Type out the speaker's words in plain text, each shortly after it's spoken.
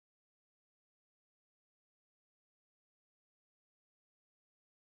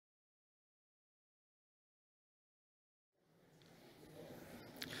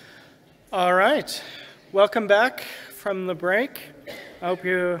All right, welcome back from the break. I hope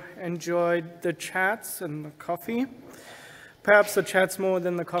you enjoyed the chats and the coffee. Perhaps the chats more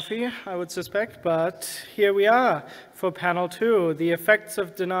than the coffee, I would suspect, but here we are for panel 2, the effects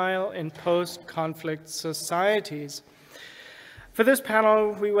of denial in post-conflict societies. For this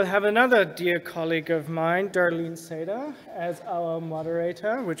panel, we will have another dear colleague of mine, Darleen Seda, as our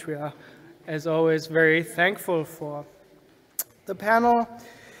moderator, which we are, as always, very thankful for. The panel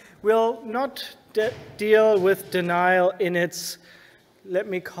will not deal with denial in its, let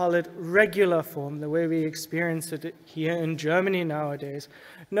me call it, regular form, the way we experience it here in Germany nowadays.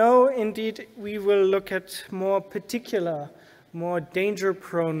 No, indeed, we will look at more particular, more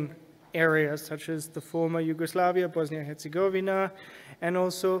danger-prone areas, such as the former Yugoslavia, Bosnia and Herzegovina, and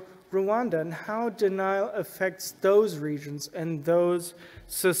also Rwanda, and how denial affects those regions and those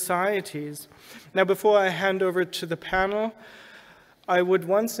societies. Now, before I hand over to the panel, I would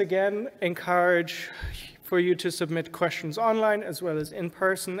once again encourage for you to submit questions online as well as in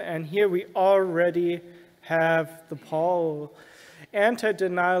person. And here we already have the poll.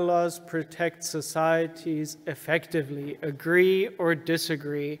 Anti-denial laws protect societies effectively. Agree or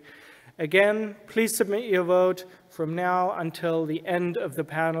disagree? Again, please submit your vote from now until the end of the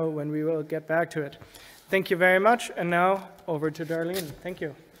panel when we will get back to it. Thank you very much. And now over to Darleen. Thank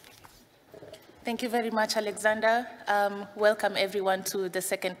you. Thank you very much, Alexander. Welcome everyone to the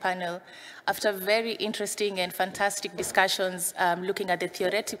second panel. After very interesting and fantastic discussions looking at the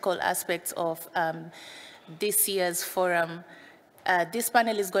theoretical aspects of this year's forum, this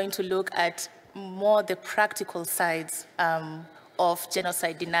panel is going to look at more the practical sides of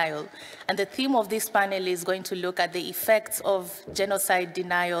genocide denial. And the theme of this panel is going to look at the effects of genocide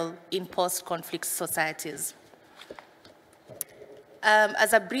denial in post-conflict societies.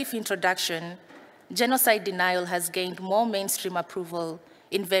 As a brief introduction, genocide denial has gained more mainstream approval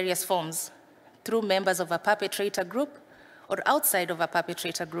in various forms through members of a perpetrator group or outside of a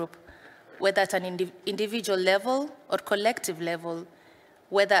perpetrator group, whether at an individual level or collective level,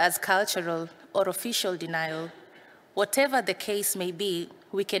 whether as cultural or official denial. Whatever the case may be,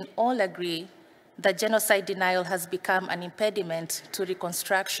 we can all agree that genocide denial has become an impediment to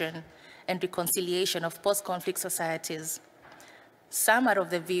reconstruction and reconciliation of post-conflict societies. Some are of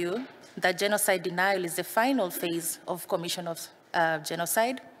the view that genocide denial is the final phase of commission of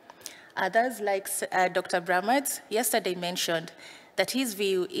genocide. Others, like Dr. Brammertz, yesterday mentioned that his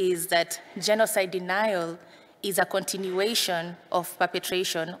view is that genocide denial is a continuation of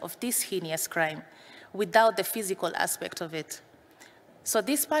perpetration of this heinous crime without the physical aspect of it. So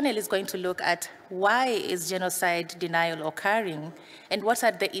this panel is going to look at why is genocide denial occurring and what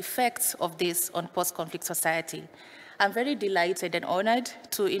are the effects of this on post-conflict society. I'm very delighted and honored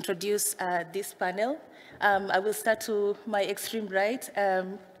to introduce this panel. I will start to my extreme right,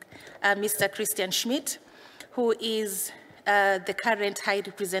 Mr. Christian Schmidt, who is the current High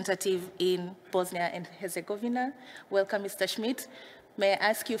Representative in Bosnia and Herzegovina. Welcome, Mr. Schmidt. May I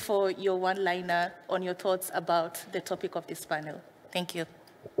ask you for your one-liner on your thoughts about the topic of this panel? Thank you.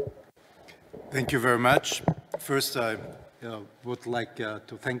 Thank you very much. First, I would like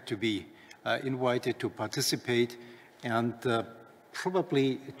to be invited to participate and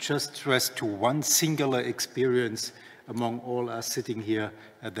probably just stress to one singular experience among all us sitting here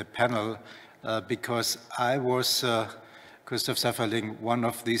at the panel, because I was, Christoph Safferling, one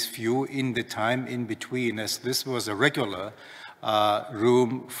of these few in the time in between, as this was a regular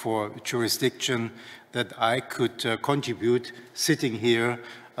room for jurisdiction that I could contribute sitting here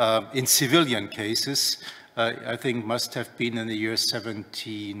in civilian cases. I think must have been in the year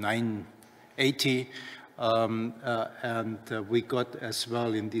 79, 80. And we got as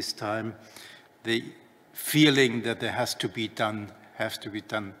well in this time the feeling that there has to be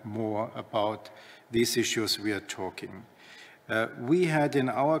done more about these issues we are talking. We had in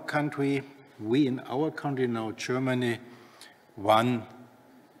our country, now Germany, one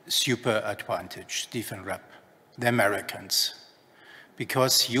super advantage, Stephen Rapp, the Americans,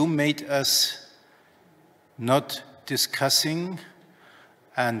 because you made us not discussing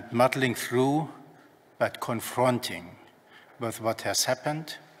and muddling through, but confronting with what has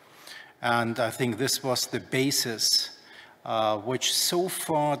happened. And I think this was the basis which so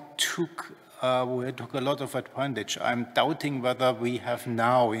far took a lot of advantage. I'm doubting whether we have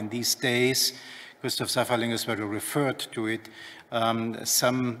now in these days, Christoph Safferling has already referred to it,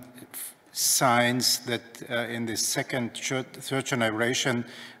 some signs that in the second, third generation,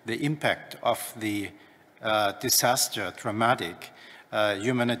 the impact of the disaster, dramatic,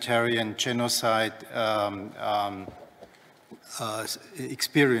 humanitarian genocide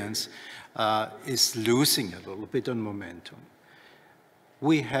experience is losing a little bit on momentum.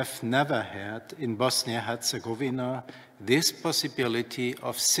 we have never had in Bosnia-Herzegovina this possibility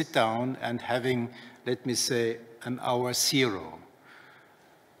of sit down and having, let me say, an hour zero.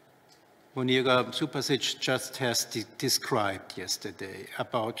 Munira Supasic just has described yesterday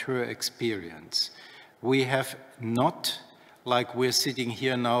about her experience. We have not, like we're sitting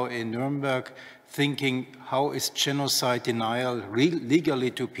here now in Nuremberg, thinking how is genocide denial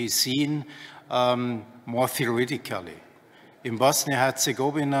legally to be seen more theoretically. In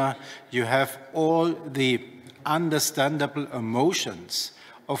Bosnia-Herzegovina, you have all the understandable emotions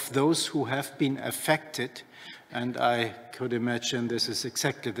of those who have been affected, and I could imagine this is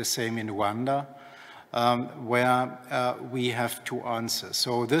exactly the same in Rwanda, where we have to answer.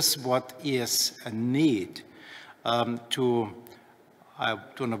 So this what is a need to, I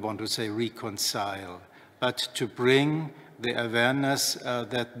do not want to say reconcile, but to bring the awareness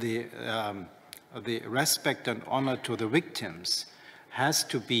that the respect and honor to the victims has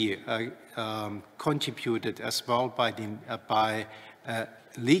to be contributed as well by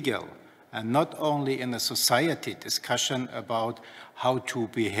legal and not only in a society discussion about how to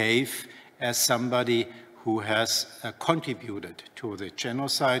behave as somebody who has contributed to the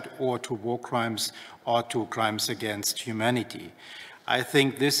genocide or to war crimes or to crimes against humanity. I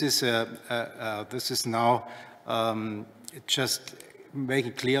think this is now just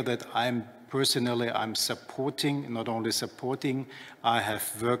making clear that I'm supporting, not only supporting, I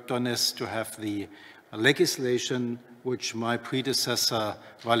have worked on this to have the legislation which my predecessor,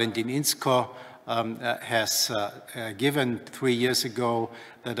 Valentin Inzko, has given 3 years ago,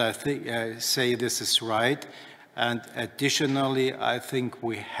 that I say this is right. And additionally, I think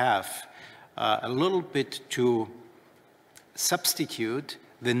we have a little bit to substitute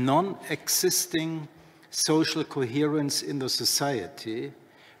the non-existing social coherence in the society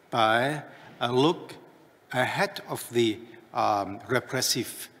by a look ahead of the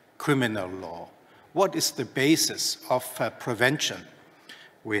repressive criminal law. What is the basis of prevention?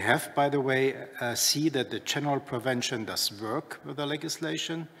 We have, by the way, see that the general prevention does work with the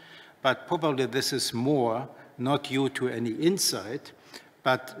legislation, but probably this is more not due to any insight,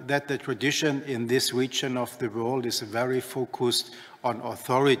 but that the tradition in this region of the world is very focused on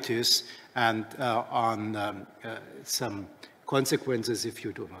authorities and on some consequences if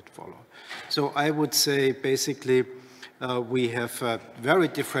you do not follow. So I would say basically we have a very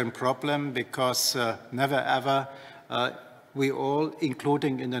different problem because never ever we all,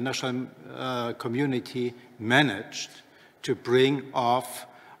 including international community, managed to bring off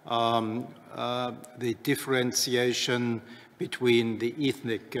the differentiation between the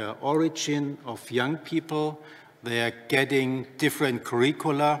ethnic origin of young people. They are getting different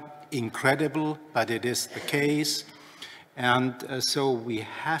curricula, incredible, but it is the case. And so we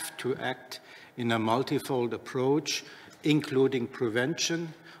have to act in a multifold approach, including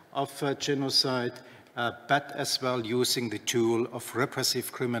prevention of genocide, but as well using the tool of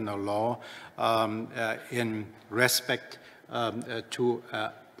repressive criminal law in respect to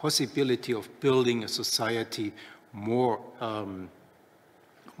a possibility of building a society more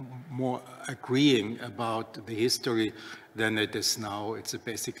agreeing about the history than it is now. It's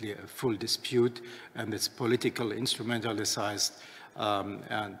basically a full dispute, and it's politically instrumentalized.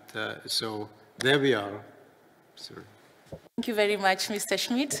 So there we are. Sorry. Thank you very much, Mr.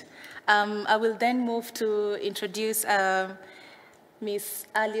 Schmidt. I will then move to introduce Ms.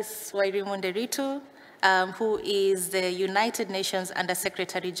 Alice Wairimu Nderitu, who is the United Nations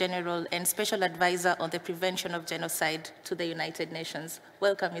Under-Secretary General and Special Advisor on the Prevention of Genocide to the United Nations.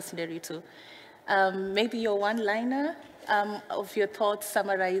 Welcome, Ms. Nderitu. Maybe your one-liner of your thoughts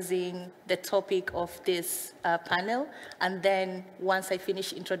summarizing the topic of this panel, and then once I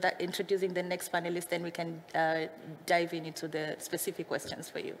finish introducing the next panelist, then we can dive into the specific questions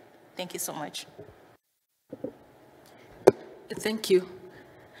for you. Thank you so much. Thank you.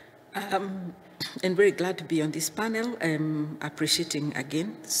 I'm very glad to be on this panel. I'm appreciating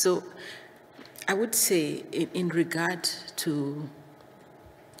again. So I would say in regard to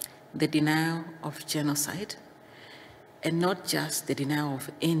the denial of genocide, and not just the denial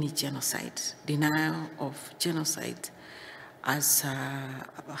of any genocide, denial of genocide as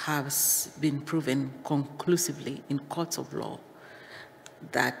has been proven conclusively in courts of law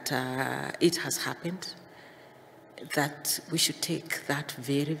that it has happened, that we should take that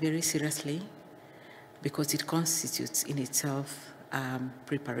very, very seriously, because it constitutes in itself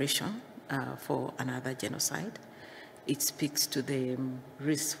preparation for another genocide. It speaks to the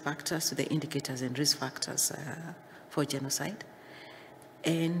risk factors, to the indicators and risk factors for genocide.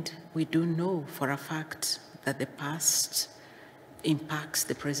 And we do know for a fact that the past impacts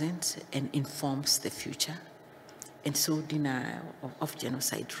the present and informs the future. And so denial of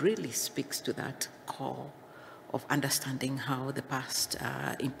genocide really speaks to that core of understanding how the past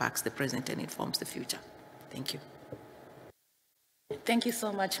impacts the present and informs the future. Thank you. Thank you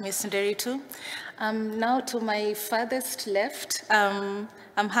so much, Ms. Nderitu. Now to my farthest left, I'm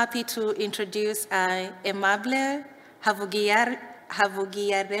happy to introduce Aimable Havugiyaremye,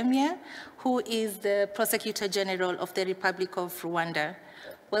 who is the Prosecutor General of the Republic of Rwanda.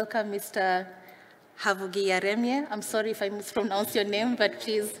 Welcome, Mr. Havugiyaremye. I'm sorry if I mispronounce your name, but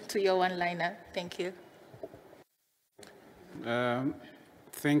please, to your one-liner. Thank you.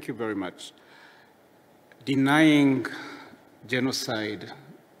 Thank you very much. Denying genocide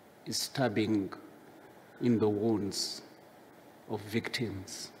is stabbing in the wounds of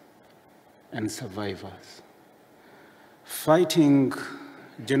victims and survivors. Fighting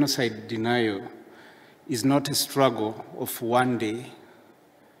genocide denial is not a struggle of one day.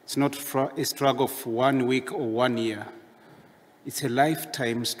 It's not a struggle of 1 week or 1 year. It's a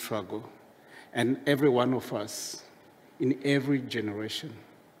lifetime struggle. And every one of us in every generation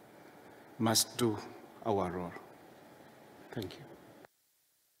must do our role. Thank you.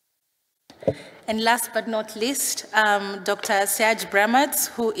 And last but not least, Dr. Serge Brammertz,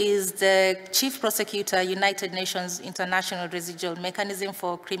 who is the Chief Prosecutor, United Nations International Residual Mechanism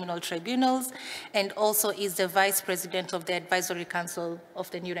for Criminal Tribunals, and also is the Vice President of the Advisory Council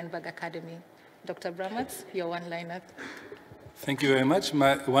of the Nuremberg Academy. Dr. Brammertz, your one-liner. Thank you very much.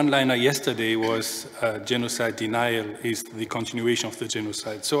 My one-liner yesterday was genocide denial is the continuation of the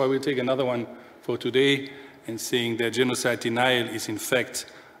genocide. So I will take another one for today and saying that genocide denial is in fact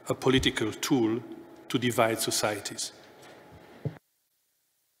a political tool to divide societies. Thank you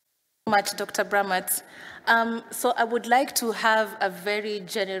so much, Dr. Brammertz. So I would like to have a very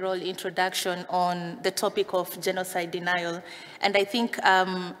general introduction on the topic of genocide denial. And I think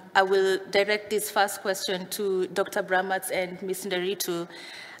I will direct this first question to Dr. Brammertz and Ms. Nderitu.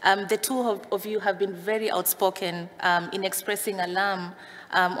 The two of you have been very outspoken in expressing alarm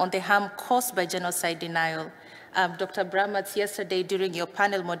on the harm caused by genocide denial. Dr. Brammertz, yesterday during your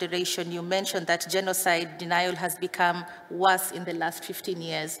panel moderation, you mentioned that genocide denial has become worse in the last 15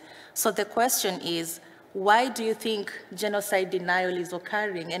 years. So the question is, why do you think genocide denial is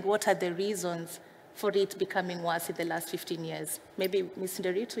occurring, and what are the reasons for it becoming worse in the last 15 years? Maybe Ms.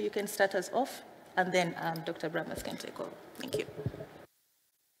 Nderitu, you can start us off, and then Dr. Brammertz can take over. Thank you.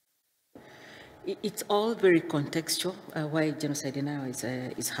 It's all very contextual, why genocide denial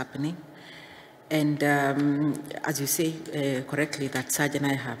is happening. And as you say correctly, that Serge and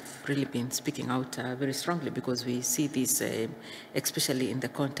I have really been speaking out very strongly, because we see this, especially in the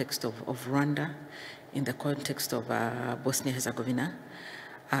context of Rwanda, in the context of Bosnia Herzegovina,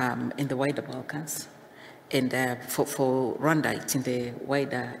 in the wider Balkans. And for Rwanda, it's in the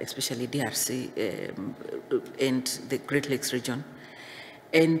wider, especially DRC and the Great Lakes region.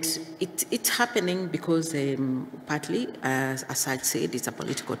 And it's happening because partly, as Serge said, it's a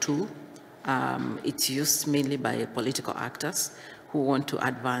political tool. It's used mainly by political actors who want to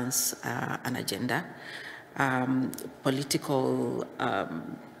advance an agenda. Political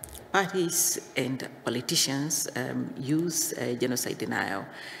parties and politicians use genocide denial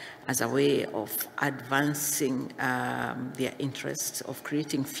as a way of advancing their interests, of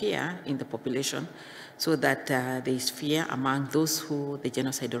creating fear in the population, so that there is fear among those who the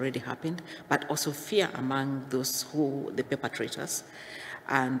genocide already happened, but also fear among those who the perpetrators.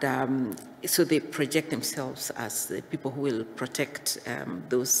 And so they project themselves as the people who will protect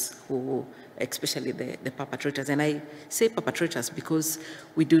those who, especially the perpetrators. And I say perpetrators because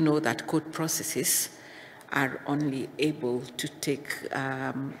we do know that court processes are only able to take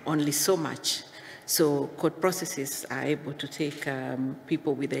only so much. So court processes are able to take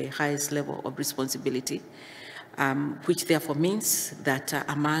people with the highest level of responsibility, which therefore means that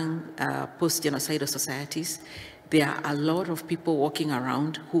among post-genocidal societies, there are a lot of people walking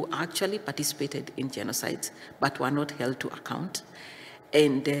around who actually participated in genocides, but were not held to account.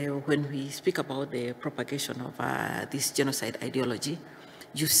 And when we speak about the propagation of this genocide ideology,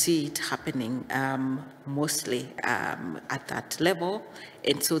 you see it happening mostly at that level.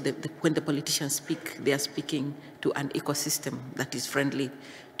 And so when the politicians speak, they are speaking to an ecosystem that is friendly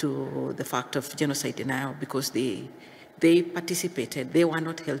to the fact of genocide denial, because they participated, they were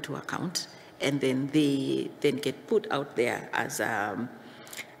not held to account, and then they then get put out there as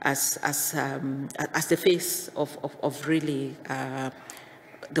the face of really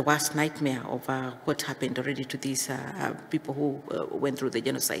the worst nightmare of what happened already to these people who went through the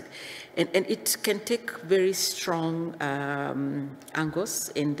genocide. And it can take very strong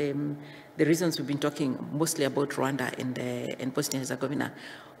angles, and the reasons we've been talking mostly about Rwanda and Bosnia-Herzegovina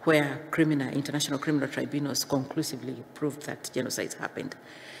where international criminal tribunals conclusively proved that genocides happened.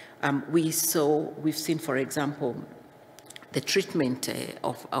 We've seen, for example, the treatment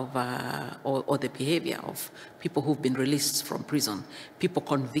or the behavior of people who've been released from prison, people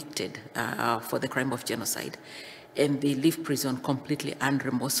convicted for the crime of genocide, and they leave prison completely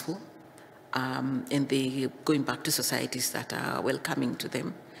unremorseful, and they going back to societies that are welcoming to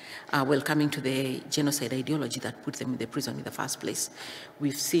them, welcoming to the genocide ideology that put them in the prison in the first place.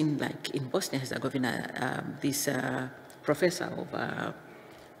 We've seen, like in Bosnia and Herzegovina, this professor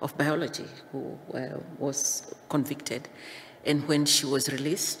of biology who was convicted, and when she was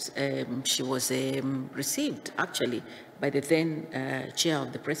released, she was received actually by the then chair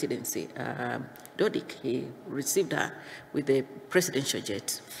of the presidency, Dodik. He received her with the presidential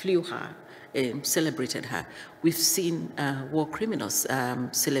jet, flew her, celebrated her. We've seen war criminals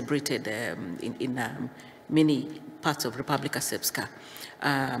celebrated in many parts of Republika Srpska.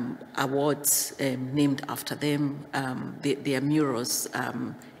 Awards named after them, their murals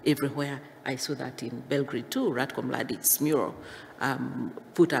everywhere. I saw that in Belgrade too, Ratko Mladic's mural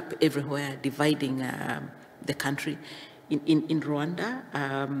put up everywhere, dividing the country. In Rwanda,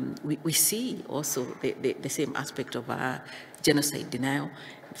 we see also the same aspect of genocide denial.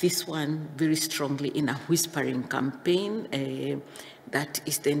 This one very strongly in a whispering campaign that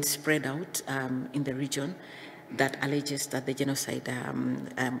is then spread out in the region that alleges that the genocide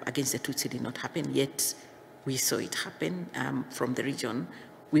against the Tutsi did not happen, yet we saw it happen from the region.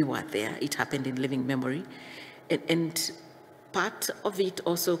 We were there, it happened in living memory. And part of it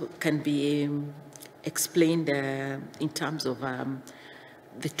also can be explained in terms of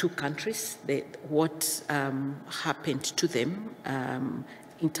the two countries, what happened to them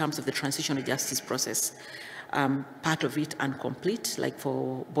in terms of the transitional justice process. Part of it incomplete, like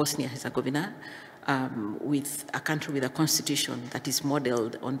for Bosnia and Herzegovina, with a country with a constitution that is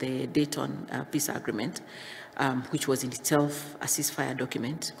modeled on the Dayton Peace Agreement, which was in itself a ceasefire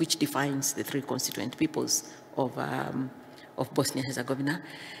document, which defines the three constituent peoples of Bosnia and Herzegovina.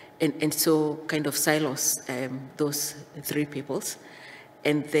 And so kind of silos those three peoples.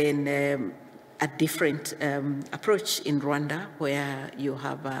 And then a different approach in Rwanda, where you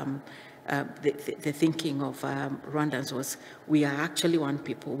have the thinking of Rwandans was, we are actually one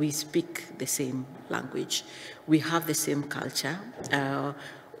people, we speak the same language, we have the same culture,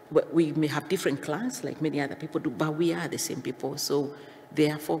 we may have different clans like many other people do, but we are the same people. So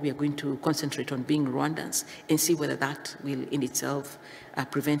therefore, we are going to concentrate on being Rwandans and see whether that will in itself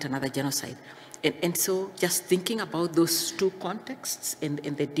prevent another genocide. And so just thinking about those two contexts and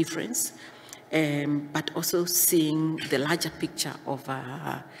the difference, but also seeing the larger picture of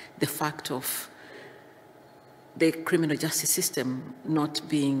the fact of the criminal justice system not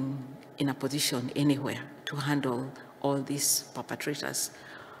being in a position anywhere to handle all these perpetrators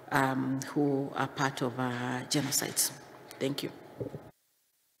who are part of genocides. Thank you.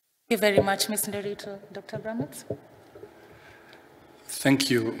 Thank you very much, Ms. Nderitu. Dr. Brammertz? Thank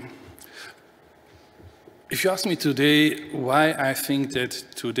you. If you ask me today why I think that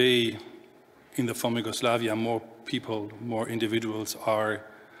today in the former Yugoslavia more people, more individuals are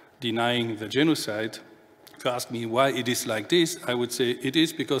denying the genocide, if you ask me why it is like this, I would say it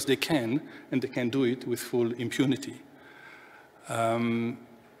is because they can, and they can do it with full impunity.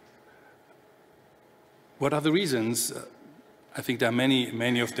 What are the reasons? I think there are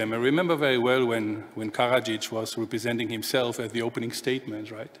many of them. I remember very well when Karadzic was representing himself at the opening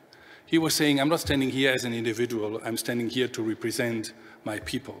statement, right? He was saying, I'm not standing here as an individual, I'm standing here to represent my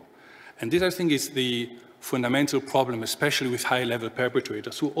people. And this, I think, is the fundamental problem, especially with high-level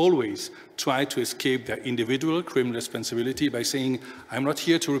perpetrators who always try to escape their individual criminal responsibility by saying, I'm not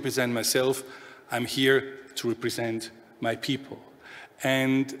here to represent myself, I'm here to represent my people.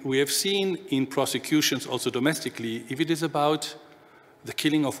 And we have seen in prosecutions, also domestically, if it is about the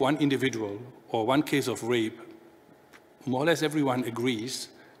killing of one individual or one case of rape, more or less everyone agrees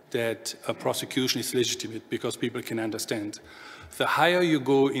that a prosecution is legitimate because people can understand. The higher you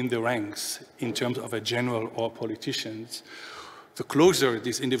go in the ranks in terms of a general or politicians, the closer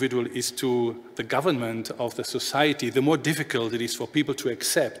this individual is to the government of the society, the more difficult it is for people to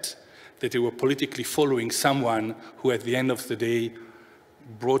accept that they were politically following someone who at the end of the day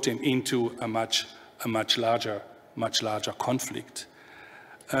brought him into a much larger conflict.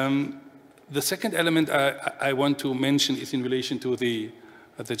 The second element I want to mention is in relation to the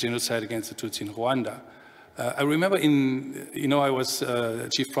genocide against the Tutsi in Rwanda. I remember I was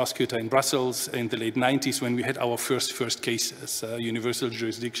chief prosecutor in Brussels in the late 90s when we had our first cases, universal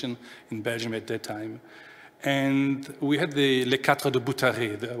jurisdiction in Belgium at that time. And we had the Les Quatre de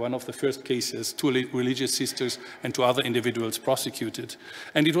Boutaré, one of the first cases, 2 religious sisters and 2 other individuals prosecuted.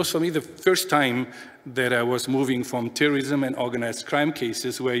 And it was for me the first time that I was moving from terrorism and organized crime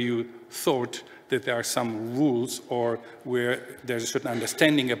cases where you thought that there are some rules or where there's a certain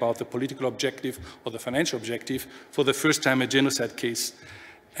understanding about the political objective or the financial objective, for the first time a genocide case.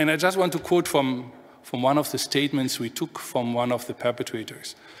 And I just want to quote from one of the statements we took from one of the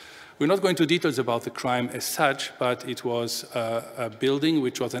perpetrators. We're not going into details about the crime as such, but it was a building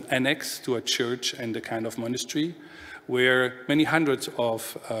which was an annex to a church and a kind of monastery, where many hundreds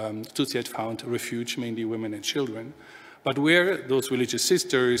of Tutsi had found refuge, mainly women and children, but where those religious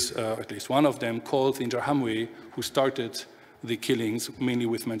sisters, at least one of them, called the Interahamwe, who started the killings, mainly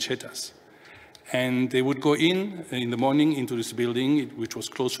with machetas. And they would go in the morning into this building, which was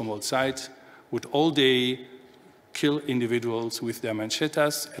closed from all sides, would all day kill individuals with their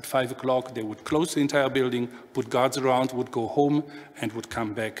machetas. At 5 o'clock, they would close the entire building, put guards around, would go home, and would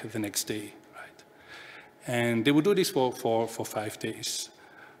come back the next day. Right? And they would do this for 5 days.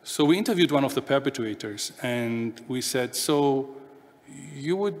 So we interviewed one of the perpetrators, and we said, so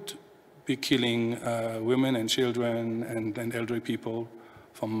you would be killing women and children and elderly people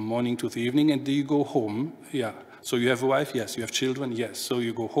from morning to the evening, and do you go home? Yeah. So you have a wife? Yes. You have children? Yes. So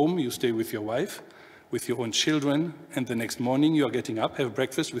you go home, you stay with your wife, with your own children, and the next morning you are getting up, have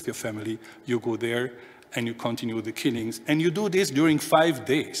breakfast with your family, you go there, and you continue the killings. And you do this during 5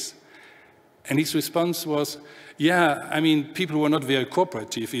 days. And his response was, yeah, I mean, people were not very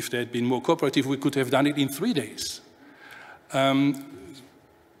cooperative. If they had been more cooperative, we could have done it in 3 days.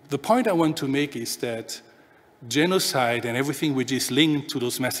 The point I want to make is that genocide and everything which is linked to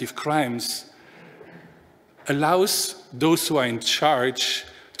those massive crimes allows those who are in charge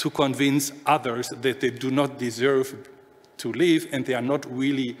to convince others that they do not deserve to live and they are not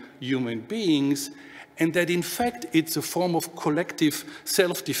really human beings, and that in fact it's a form of collective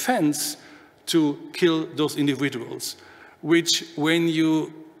self-defense to kill those individuals, which when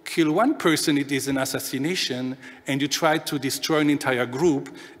you kill one person, it is an assassination, and you try to destroy an entire group,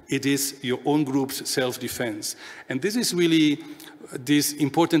 it is your own group's self-defense. And this is really this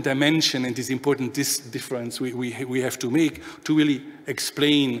important dimension and this important difference we have to make to really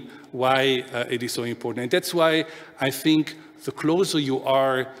explain why it is so important. And that's why I think the closer you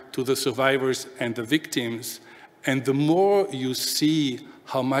are to the survivors and the victims, and the more you see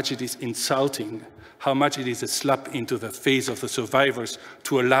how much it is insulting, how much it is a slap into the face of the survivors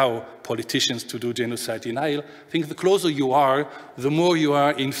to allow politicians to do genocide denial, I think the closer you are, the more you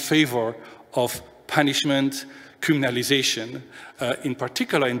are in favor of punishment, criminalization, in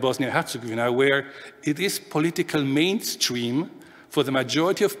particular in Bosnia and Herzegovina, where it is political mainstream for the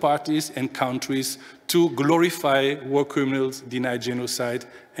majority of parties and countries to glorify war criminals, deny genocide,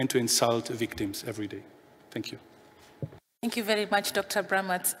 and to insult victims every day. Thank you. Thank you very much, Dr.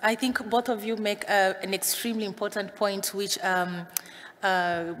 Brammertz. I think both of you make an extremely important point, which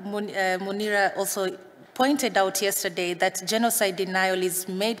Munira also pointed out yesterday, that genocide denial is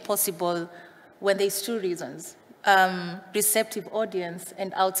made possible when there's 2 reasons: receptive audience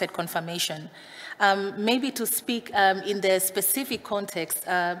and outside confirmation. Maybe to speak in the specific context,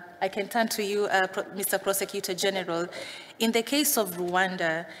 I can turn to you, Mr. Prosecutor General. In the case of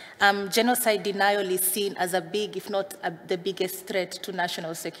Rwanda, genocide denial is seen as a big, if not the biggest threat to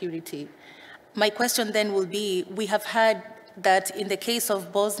national security. My question then will be, we have heard that in the case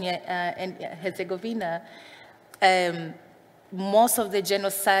of Bosnia and Herzegovina, most of the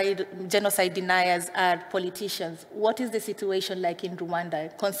genocide deniers are politicians. What is the situation like in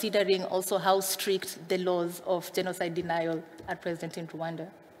Rwanda, considering also how strict the laws of genocide denial are present in Rwanda?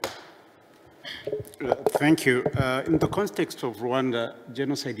 Thank you. In the context of Rwanda,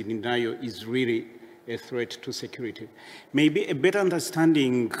 genocide denial is really a threat to security. Maybe a better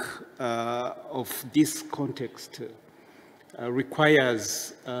understanding of this context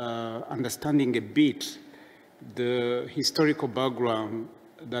requires understanding a bit the historical background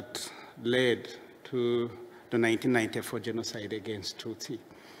that led to the 1994 genocide against Tutsi.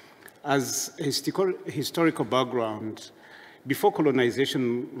 As a historical background, before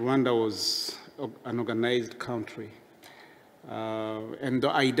colonization, Rwanda was an organized country. And the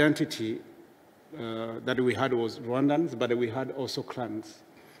identity that we had was Rwandans, but we had also clans.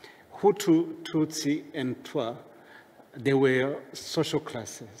 Hutu, Tutsi, and Twa, they were social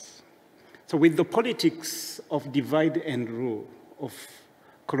classes. So with the politics of divide and rule of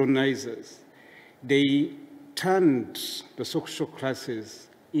colonizers, they turned the social classes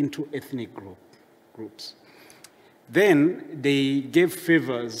into ethnic groups. Then they gave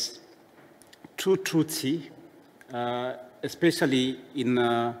favors to Tutsi, especially in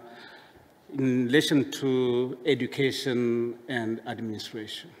in relation to education and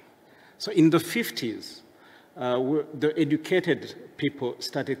administration. So in the 50s, the educated people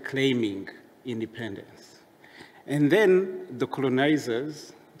started claiming independence. And then the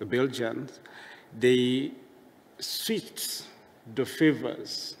colonizers, the Belgians, they switched the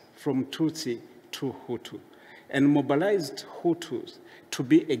favors from Tutsi to Hutu and mobilized Hutus to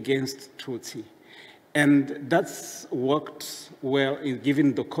be against Tutsi. And that's worked well in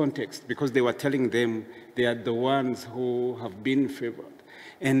given the context, because they were telling them they are the ones who have been favored.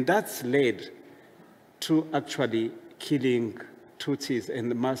 And that's led to actually killing Tutsis and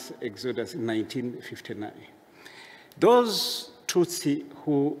the mass exodus in 1959. Those Tutsi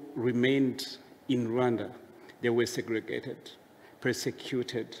who remained in Rwanda, they were segregated,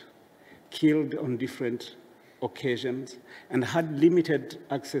 persecuted, killed on different occasions, and had limited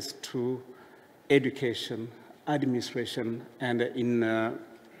access to education, administration, and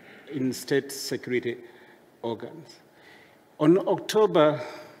in state security organs. On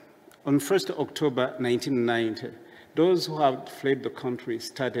 1st October 1990, those who had fled the country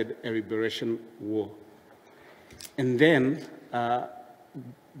started a liberation war. And then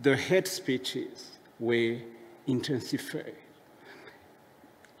the hate speeches were intensified.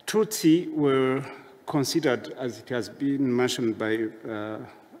 Tutsi were considered, as it has been mentioned by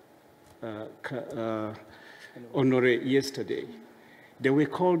Honore yesterday, they were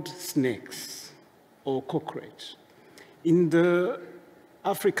called snakes or cockroach. In the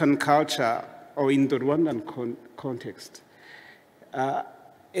African culture or in the Rwandan context, a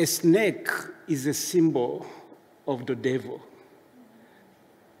snake is a symbol of the devil.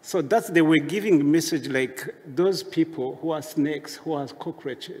 So that's, they were giving a message like those people who are snakes, who are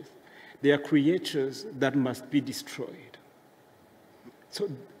cockroaches, they are creatures that must be destroyed. So,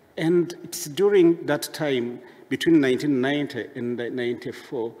 and it's during that time, between 1990 and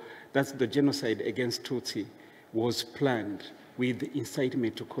 1994, that the genocide against Tutsi was planned with the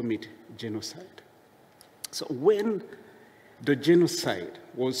incitement to commit genocide. So when the genocide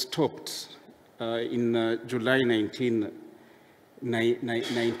was stopped in July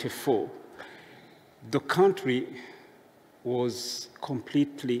 1994, the country was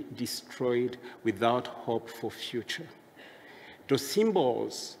completely destroyed without hope for future. The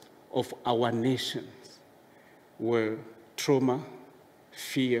symbols of our nations were trauma,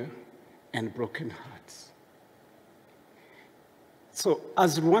 fear, and broken hearts. So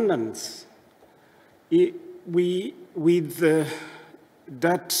as Rwandans, with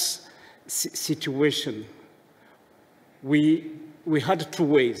that situation, we had two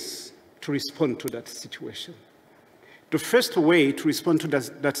ways to respond to that situation. The first way to respond to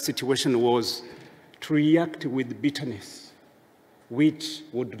that situation was to react with bitterness, which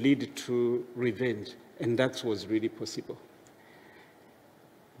would lead to revenge, and that was really possible.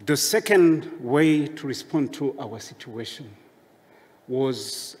 The second way to respond to our situation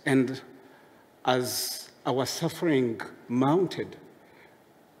was, and as our suffering mounted,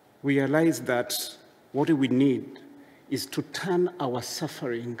 we realized that what we need is to turn our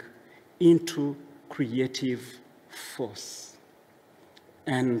suffering into creative force.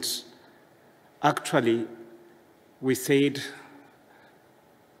 And actually, we said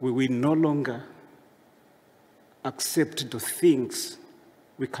we will no longer accept the things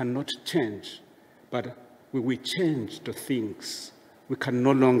we cannot change, but we will change the things we can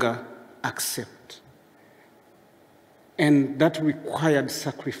no longer accept. And that required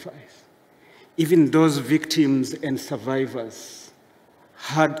sacrifice. Even those victims and survivors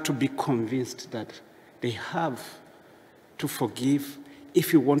had to be convinced that they have to forgive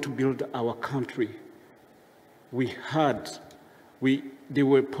if we want to build our country. There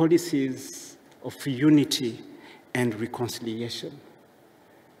were policies of unity and reconciliation.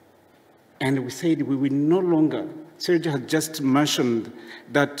 And we said we will no longer, Serge had just mentioned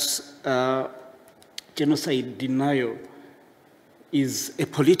that genocide denial is a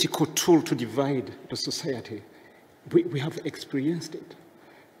political tool to divide the society. We have experienced it.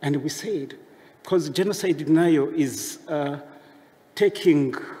 And we said, because genocide denial is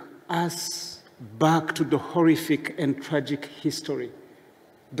taking us back to the horrific and tragic history.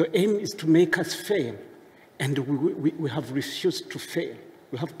 The aim is to make us fail, and we have refused to fail.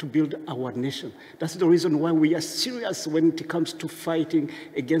 We have to build our nation. That's the reason why we are serious when it comes to fighting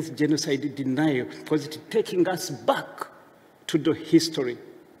against genocide denial, because it's taking us back to the history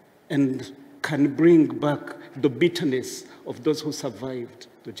and can bring back the bitterness of those who survived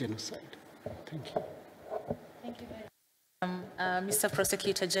the genocide. Thank you. Thank you very much. Mr.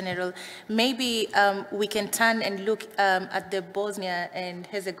 Prosecutor General, maybe we can turn and look at the Bosnia and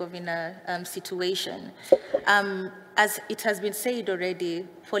Herzegovina situation. As it has been said already,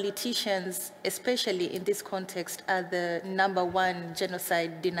 politicians, especially in this context, are the #1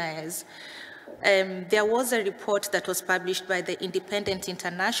 genocide deniers. There was a report that was published by the Independent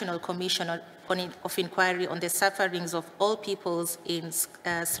International Commission of Inquiry on the Sufferings of All Peoples in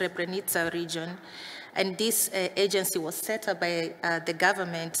Srebrenica region. And this agency was set up by the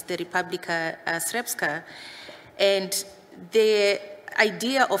government, the Republika Srpska. And the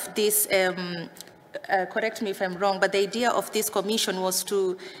idea of this, correct me if I'm wrong, but the idea of this commission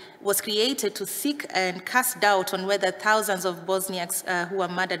was created to seek and cast doubt on whether thousands of Bosniaks who were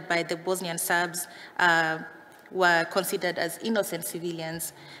murdered by the Bosnian Serbs were considered as innocent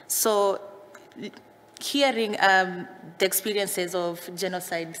civilians. So hearing the experiences of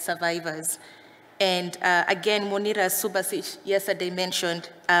genocide survivors, and again, Monira Subasic yesterday mentioned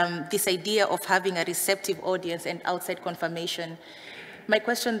this idea of having a receptive audience and outside confirmation. My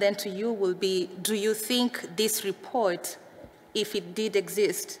question then to you will be, do you think this report, if it did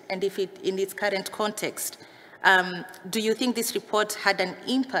exist and if it in its current context, do you think this report had an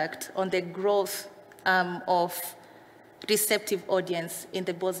impact on the growth of receptive audience in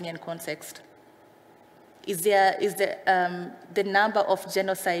the Bosnian context? Is the number of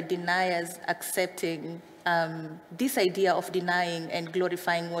genocide deniers accepting this idea of denying and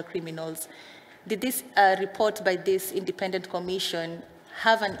glorifying war criminals? Did this report by this independent commission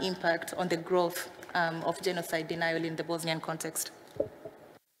have an impact on the growth of genocide denial in the Bosnian context?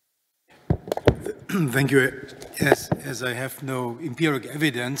 Thank you. As I have no empiric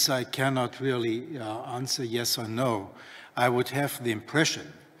evidence, I cannot really answer yes or no. I would have the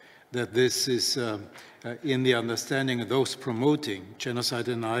impression that this is in the understanding of those promoting genocide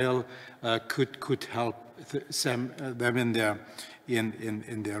denial could help them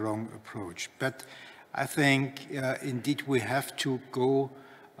in their own approach. But I think indeed we have to go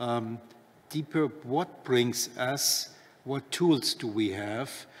deeper. What brings us, what tools do we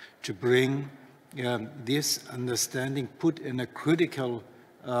have to bring this understanding put in a critical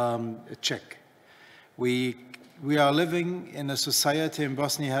check? We are living in a society in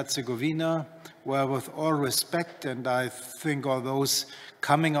Bosnia-Herzegovina where, with all respect, and I think all those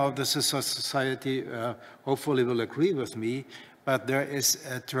coming out of this society hopefully will agree with me, but there is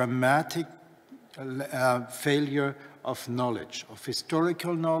a dramatic failure of knowledge, of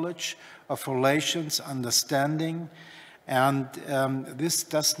historical knowledge, of relations, understanding, and this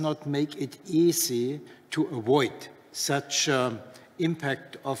does not make it easy to avoid such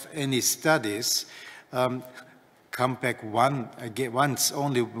impact of any studies. Come back once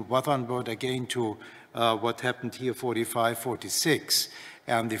only one word again to what happened here 45, 46,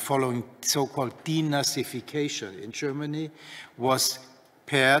 and the following so-called denazification in Germany was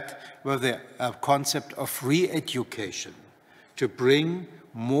paired with the concept of re-education to bring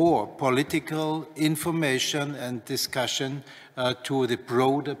more political information and discussion to the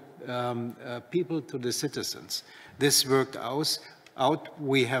broader people, to the citizens. This worked out.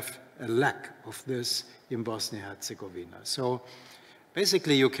 We have a lack of this in Bosnia-Herzegovina. So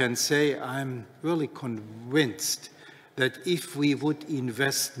basically you can say I'm really convinced that if we would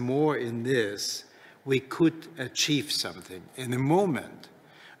invest more in this, we could achieve something. In a moment,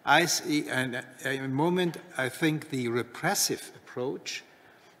 I think the repressive approach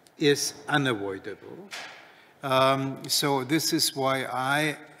is unavoidable. So this is why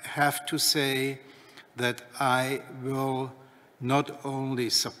I have to say that I will not only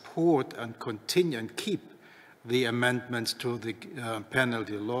support and continue and keep the amendments to the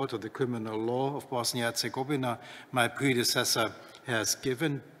penalty law, to the criminal law of Bosnia-Herzegovina my predecessor has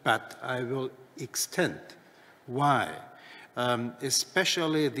given, but I will extend. Why?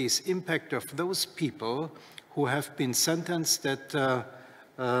 Especially this impact of those people who have been sentenced at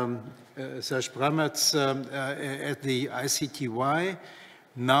Serge Brammertz at the ICTY.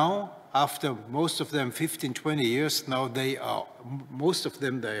 Now, after most of them 15, 20 years, now most of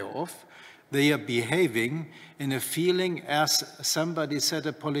them they are off. They are behaving in a feeling, as somebody said,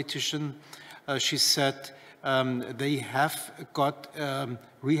 a politician, she said, they have got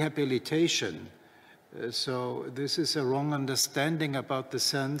rehabilitation. So this is a wrong understanding about the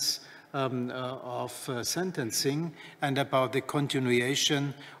sense of sentencing and about the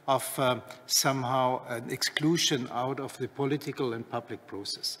continuation of somehow an exclusion out of the political and public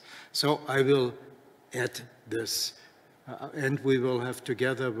process. So I will add this. And we will have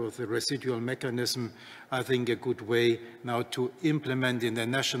together with the residual mechanism, I think, a good way now to implement in the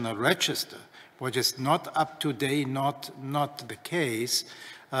national register, what is not up to date, not the case,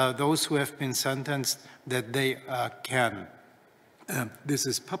 those who have been sentenced, that they can, this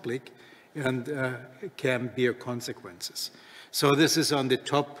is public, and can bear consequences. So this is on the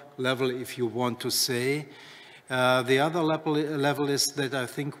top level, if you want to say. The other level is that I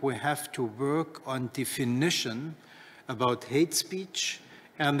think we have to work on definition about hate speech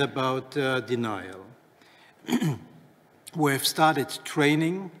and about denial. We have started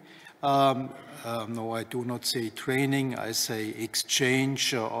training. No, I do not say training, I say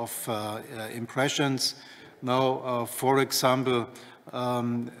exchange of impressions. Now, for example,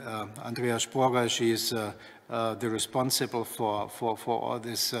 Andrea Sporer, she is the responsible for all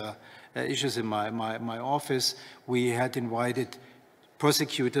these issues in my office. We had invited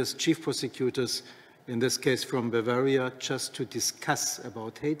prosecutors, chief prosecutors, in this case from Bavaria, just to discuss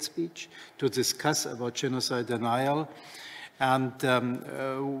about hate speech, to discuss about genocide denial. And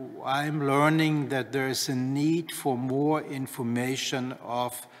I'm learning that there is a need for more information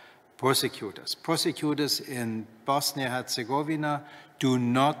of prosecutors. Prosecutors in Bosnia-Herzegovina do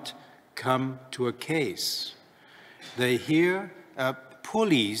not come to a case. They hear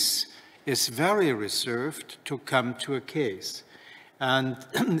police is very reserved to come to a case. And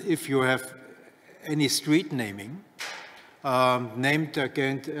if you have any street naming, named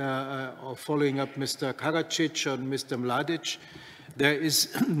again, or following up Mr. Karadzic and Mr. Mladic, there is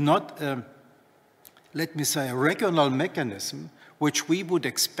not, let me say, a regional mechanism which we would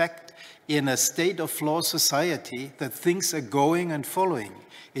expect in a state of law society, that things are going and following.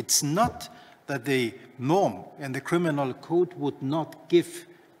 It's not that the norm and the criminal code would not give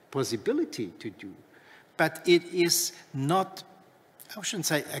possibility to do, but it is not, I shouldn't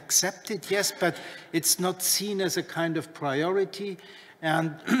say accepted, yes, but it's not seen as a kind of priority,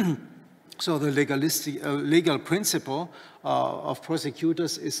 and so the legal principle of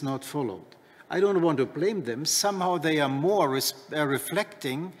prosecutors is not followed. I don't want to blame them. Somehow they are more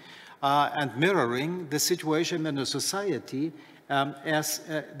reflecting and mirroring the situation in a society as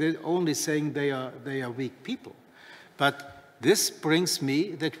they're only saying they are weak people. But this brings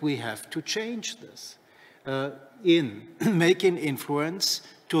me that we have to change this. In making influence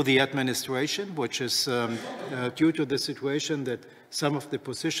to the administration, which is due to the situation that some of the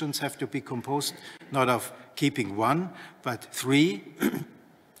positions have to be composed not of keeping one, but 3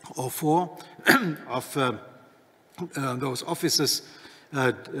 or 4 of those officers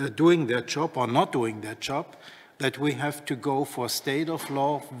doing their job or not doing their job, that we have to go for state of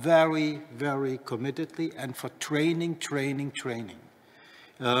law very, very committedly and for training.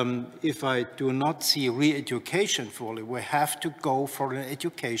 If I do not see re-education fully, we have to go for an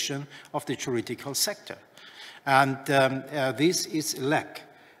education of the juridical sector. And this is lack.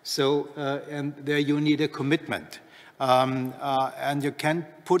 So, and there you need a commitment. And you can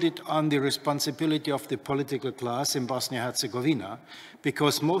put it on the responsibility of the political class in Bosnia-Herzegovina,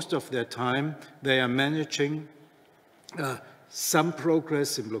 because most of their time they are managing some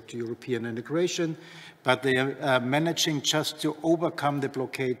progress in look to European integration, but they are managing just to overcome the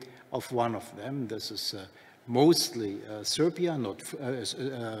blockade of one of them. This is mostly Serbia, not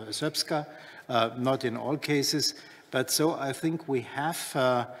Srpska, not in all cases. But so I think we have,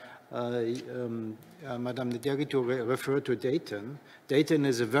 Madame Nderitu referred to Dayton. Dayton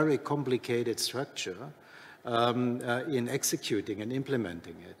is a very complicated structure in executing and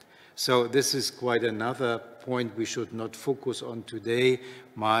implementing it. So this is quite another point we should not focus on today.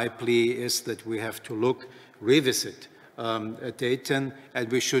 My plea is that we have to revisit Dayton, and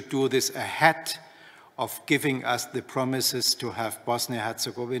we should do this ahead of giving us the promises to have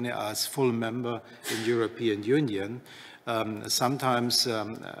Bosnia-Herzegovina as full member in European Union. Sometimes,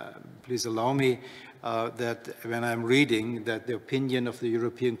 please allow me, that when I'm reading that the opinion of the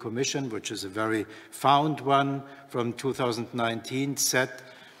European Commission, which is a very found one from 2019, said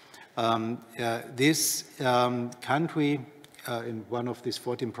this country, in one of these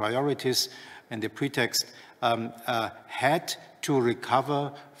 14 priorities and the pretext, had to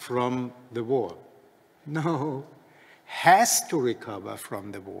recover from the war. No, has to recover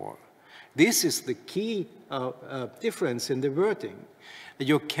from the war. This is the key difference in the wording.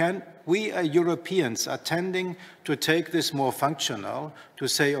 We Europeans are tending to take this more functional, to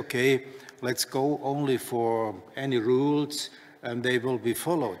say, okay, let's go only for any rules and they will be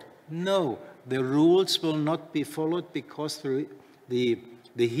followed. No, the rules will not be followed because the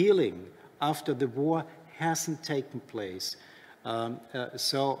healing after the war hasn't taken place.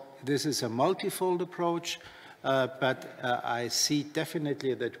 So this is a multifold approach, but I see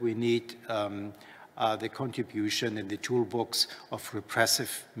definitely that we need the contribution in the toolbox of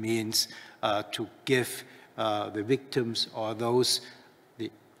repressive means to give the victims or those,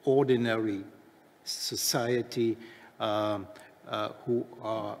 the ordinary society, who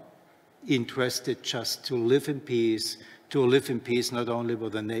are interested just to live in peace not only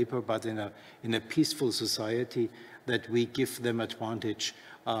with a neighbor, but in a peaceful society, that we give them advantage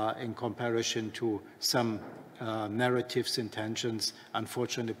in comparison to some narratives, intentions,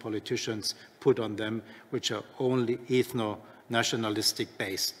 unfortunately, politicians put on them, which are only ethno-nationalistic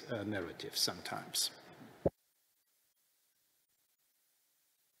based narratives sometimes.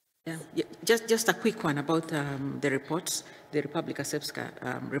 Yeah, just a quick one about the reports, the Republika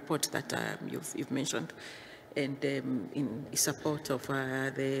Srpska report that you've mentioned, and in support of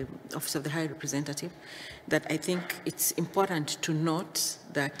the Office of the High Representative, that I think it's important to note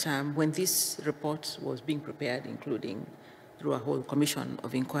that when this report was being prepared, including through a whole commission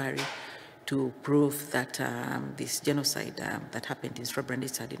of inquiry to prove that this genocide that happened in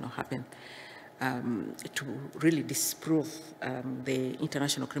Srebrenica did not happen, to really disprove the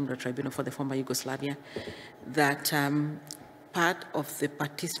International Criminal Tribunal for the former Yugoslavia, that part of the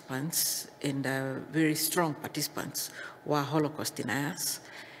participants, and very strong participants, were Holocaust deniers,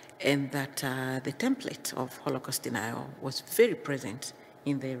 and that the template of Holocaust denial was very present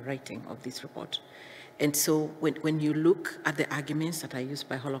in the writing of this report. And so when you look at the arguments that are used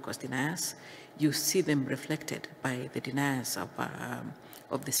by Holocaust deniers, you see them reflected by the deniers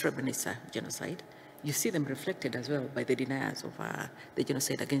of the Srebrenica genocide. You see them reflected as well by the deniers of the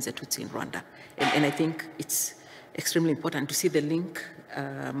genocide against the Tutsi in Rwanda. And I think it's extremely important to see the link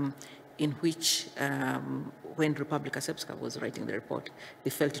in which, when Republika Srpska was writing the report, they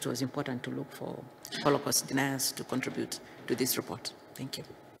felt it was important to look for Holocaust deniers to contribute to this report. Thank you.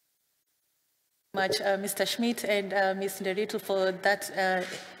 Much, Mr. Schmidt and Ms. Nderitu, for that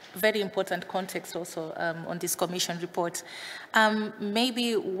very important context also on this commission report.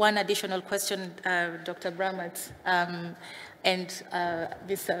 Maybe one additional question, Dr. Brammertz and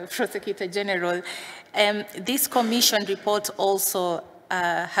Mr. Prosecutor General. This commission report also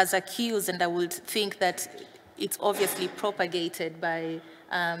has accused, and I would think that it's obviously propagated by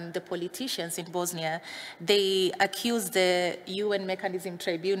the politicians in Bosnia. They accuse the UN Mechanism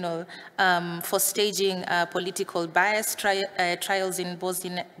Tribunal for staging political bias trials in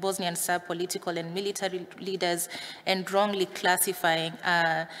Bosnian Serb-political and military leaders, and wrongly classifying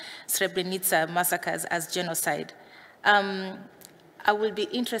Srebrenica massacres as genocide. I will be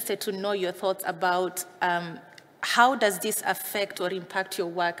interested to know your thoughts about how does this affect or impact your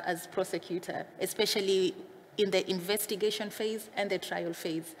work as prosecutor, especially in the investigation phase and the trial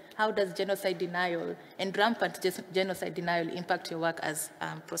phase? How does genocide denial and rampant genocide denial impact your work as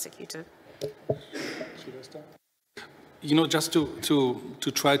prosecutor? You know, just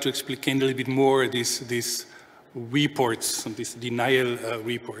to try to explain a little bit more these reports, these denial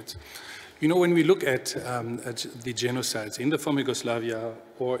reports. You know, when we look at the genocides in the former Yugoslavia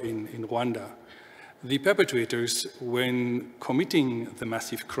or in Rwanda, the perpetrators, when committing the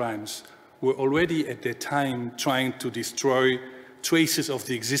massive crimes, were already at that time trying to destroy traces of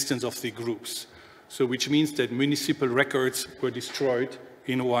the existence of the groups. So which means that municipal records were destroyed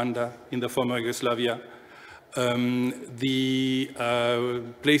in Rwanda, in the former Yugoslavia. The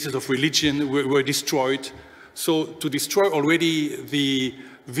places of religion were destroyed. So to destroy already the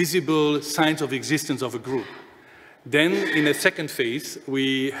visible signs of existence of a group. Then, in a second phase,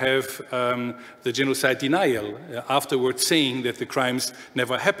 we have the genocide denial, afterwards saying that the crimes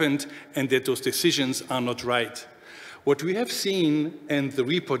never happened and that those decisions are not right. What we have seen, and the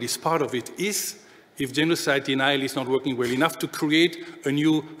report is part of it, is if genocide denial is not working well enough to create a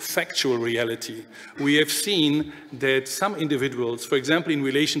new factual reality. We have seen that some individuals, for example, in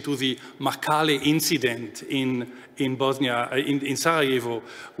relation to the Markale incident in Bosnia, in Sarajevo,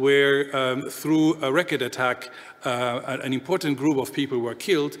 where through a rocket attack, an important group of people were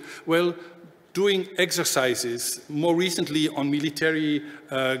killed, well, doing exercises, more recently on military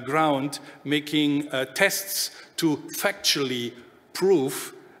ground, making tests to factually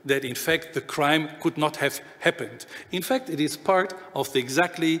prove that in fact the crime could not have happened. In fact, it is part of the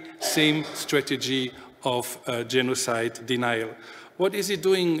exactly same strategy of genocide denial. What is it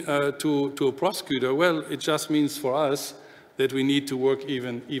doing to a prosecutor? Well, it just means for us that we need to work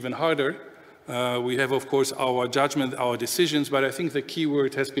even harder. We have, of course, our judgment, our decisions, but I think the key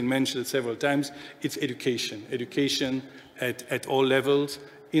word has been mentioned several times. It's education. Education at all levels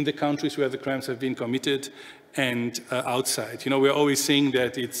in the countries where the crimes have been committed and outside. You know, we're always saying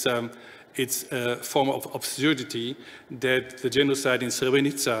that it's a form of absurdity that the genocide in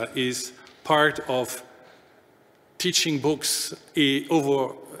Srebrenica is part of teaching books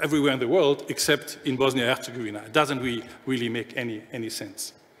over everywhere in the world except in Bosnia and Herzegovina. It doesn't really make any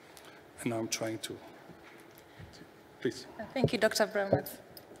sense. And now I'm trying to, please. Thank you, Dr. Brammertz.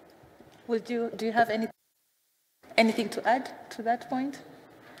 Do you have Anything to add to that point?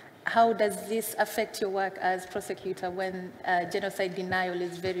 How does this affect your work as prosecutor when genocide denial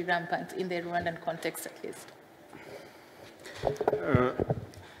is very rampant in the Rwandan context, at least?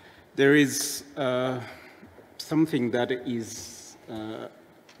 There is something that is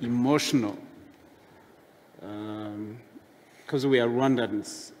emotional. Because we are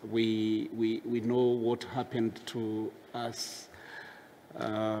Rwandans, we know what happened to us.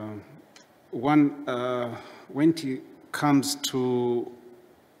 When it comes to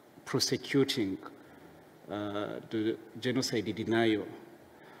prosecuting the genocide denial,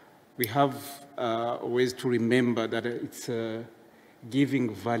 we have ways to remember that it's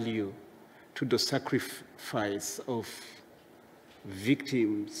giving value to the sacrifice of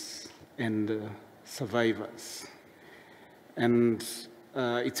victims and survivors. And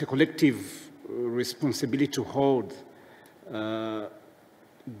it's a collective responsibility to hold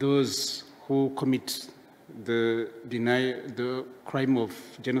those who commit the crime of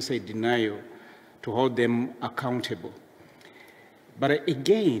genocide denial, to hold them accountable. But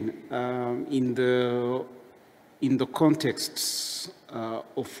again, in the context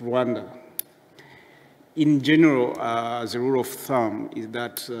of Rwanda, in general, as a rule of thumb, is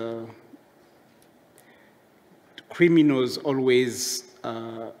that criminals always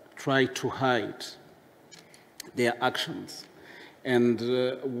try to hide their actions. And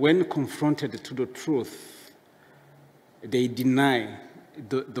when confronted to the truth, they deny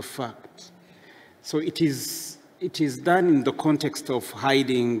the fact. So it is done in the context of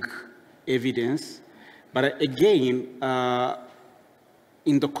hiding evidence, but again,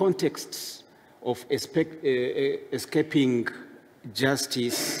 in the context of escaping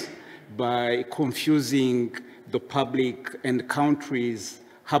justice by confusing the public and countries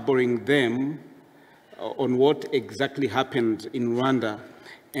harboring them on what exactly happened in Rwanda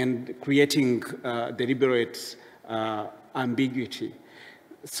and creating deliberate ambiguity.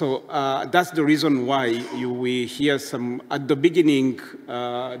 So that's the reason why we hear some, at the beginning,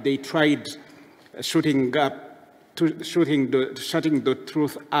 they tried shutting the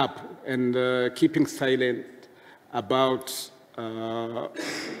truth up and keeping silent about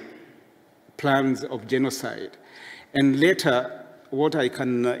plans of genocide. And later, what I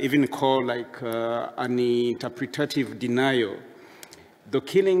can even call like an interpretative denial. The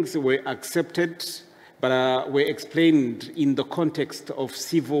killings were accepted, but were explained in the context of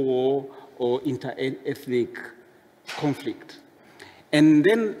civil war or inter-ethnic conflict. And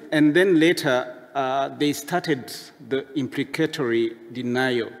then later, they started the imprecatory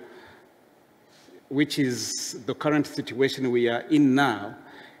denial, which is the current situation we are in now.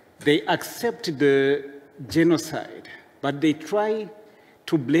 They accept the genocide, but they try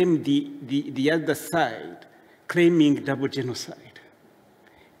to blame the other side, claiming double genocide.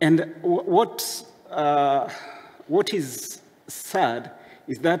 And what is sad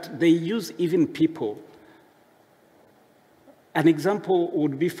is that they use even people. An example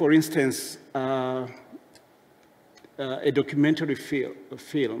would be, for instance, a documentary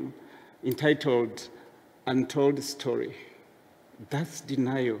film entitled Untold Story. That's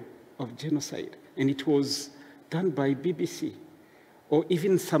denial of genocide. And it was done by BBC. Or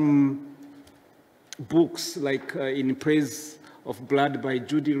even some books like In Praise of Blood by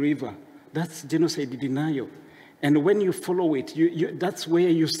Judy River. That's genocide denial. And when you follow it, that's where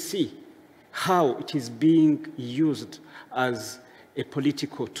you see how it is being used as a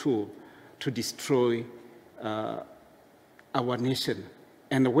political tool to destroy our nation.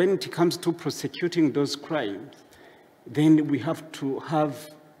 And when it comes to prosecuting those crimes, then we have to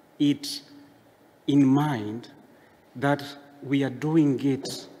have it in mind that we are doing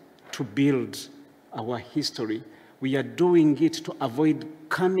it to build our history. We are doing it to avoid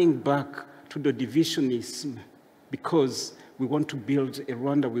coming back to the divisionism, because we want to build a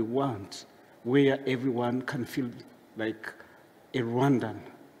Rwanda we want, where everyone can feel like a Rwandan,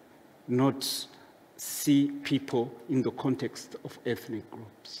 not see people in the context of ethnic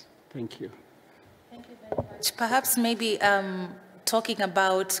groups. Thank you. Thank you very much. Perhaps maybe talking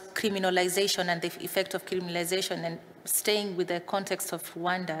about criminalization and the effect of criminalization and staying with the context of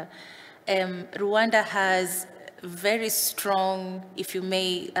Rwanda. Rwanda has very strong, if you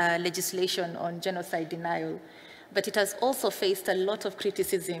may, legislation on genocide denial, but it has also faced a lot of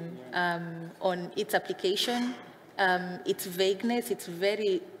criticism on its application, its vagueness. It's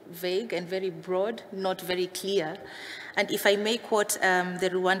very vague and very broad, not very clear. And if I may quote the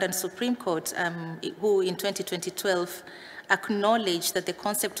Rwandan Supreme Court, who in 2012 acknowledged that the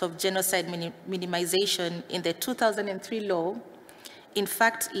concept of genocide minimization in the 2003 law in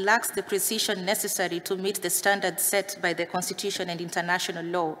fact lacks the precision necessary to meet the standards set by the Constitution and international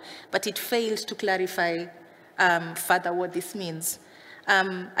law, but it failed to clarify further what this means.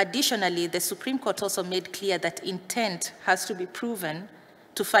 Additionally, the Supreme Court also made clear that intent has to be proven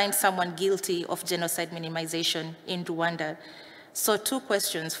to find someone guilty of genocide minimization in Rwanda. So 2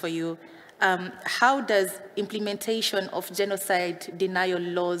 questions for you. How does implementation of genocide denial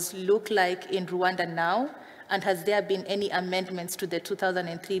laws look like in Rwanda now? And has there been any amendments to the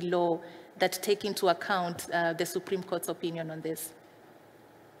 2003 law that take into account the Supreme Court's opinion on this?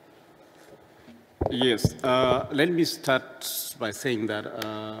 Yes, let me start by saying that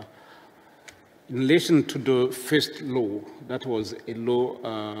in relation to the first law, that was a law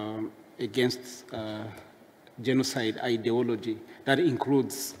against genocide ideology that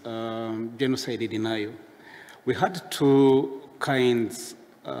includes genocide denial. We had 2 kinds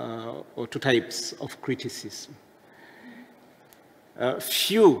or 2 types of criticism.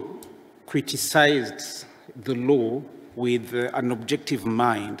 Few criticized the law with an objective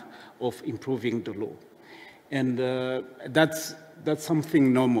mind of improving the law. And that's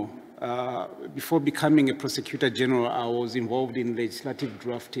something normal. Before becoming a prosecutor general, I was involved in legislative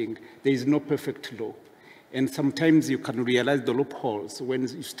drafting. There is no perfect law. And sometimes you can realize the loopholes when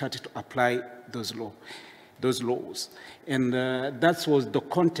you start to apply those laws. And that was the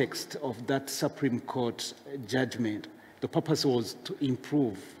context of that Supreme Court judgment. The purpose was to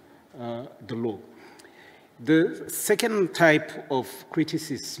improve the law. The second type of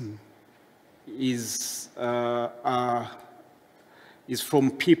criticism is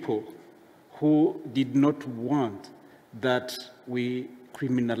from people who did not want that we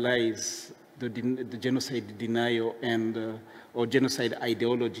criminalize the genocide denial and or genocide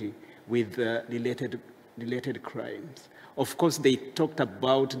ideology with related crimes. Of course, they talked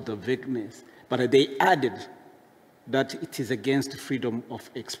about the vagueness, but they added that it is against freedom of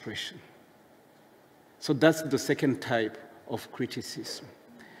expression. So that's the second type of criticism.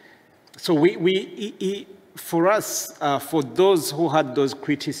 So for us, for those who had those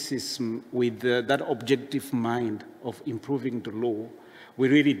criticism with that objective mind of improving the law, we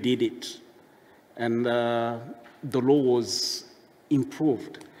really did it. And the law was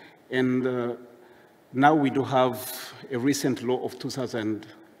improved. And now we do have a recent law of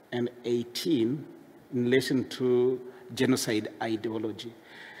 2018 in relation to genocide ideology.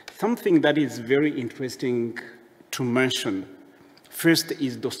 Something that is very interesting to mention, first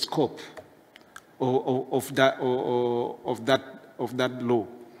is the scope of that law.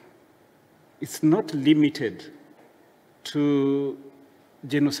 It's not limited to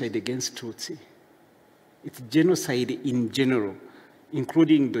genocide against Tutsi. It's genocide in general,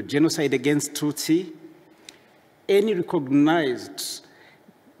 including the genocide against Tutsi, any recognized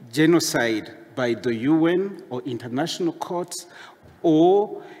genocide by the UN or international courts,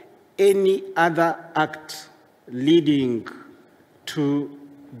 or any other act leading to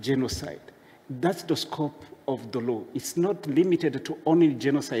genocide. That's the scope of the law. It's not limited to only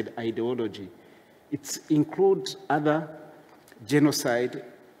genocide ideology. It includes other genocide,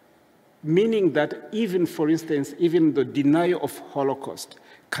 meaning that even, for instance, even the denial of Holocaust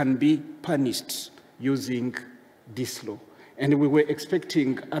can be punished using this law. And we were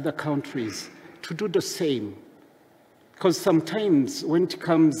expecting other countries to do the same. Because sometimes when it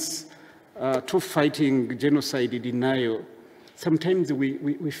comes to fighting genocide denial, sometimes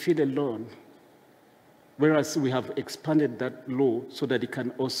we feel alone. Whereas we have expanded that law so that it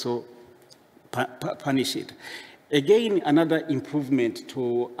can also punish it. Again, another improvement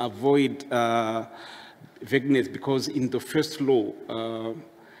to avoid vagueness, because in the first law,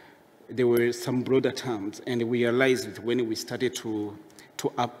 there were some broader terms, and we realized when we started to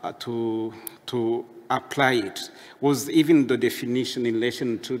apply it, was even the definition in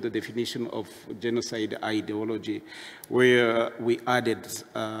relation to the definition of genocide ideology, where we added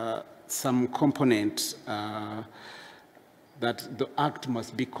some components that the act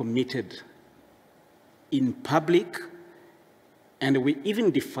must be committed in public, and we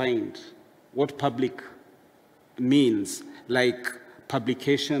even defined what public means, like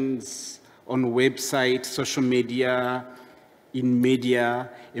publications on websites, social media, in media,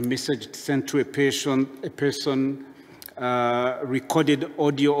 a message sent to a person, recorded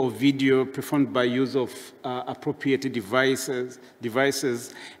audio or video performed by use of appropriate devices,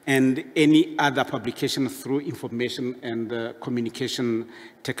 and any other publication through information and communication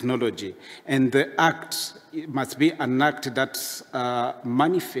technology. And the act must be an act that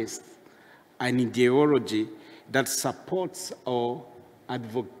manifests an ideology that supports or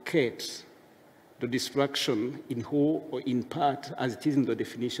advocates the destruction in whole or in part, as it is in the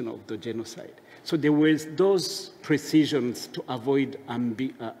definition of the genocide. So there were those precisions to avoid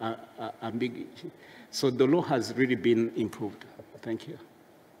ambiguity. So the law has really been improved. Thank you.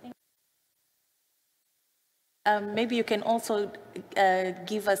 Maybe you can also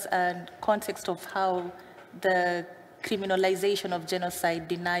give us a context of how the criminalization of genocide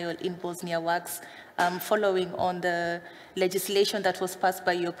denial in Bosnia works, following on the legislation that was passed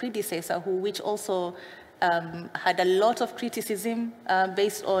by your predecessor, which also had a lot of criticism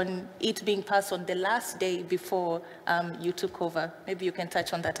based on it being passed on the last day before you took over. Maybe you can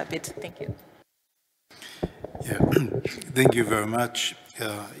touch on that a bit. Thank you. Yeah, thank you very much.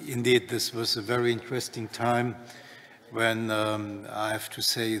 Indeed, this was a very interesting time when I have to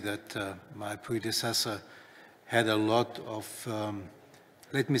say that my predecessor had a lot of,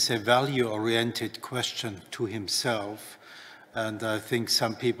 let me say, value-oriented question to himself. And I think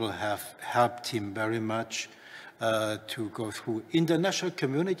some people have helped him very much to go through. International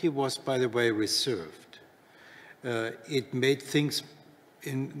community was, by the way, reserved. It made things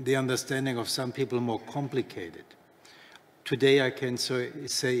in the understanding of some people more complicated. Today I can say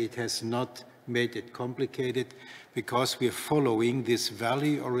it has not made it complicated because we are following this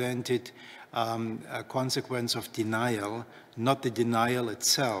value-oriented consequence of denial, not the denial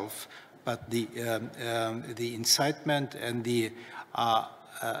itself, but the incitement and the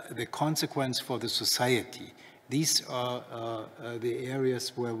consequence for the society. These are the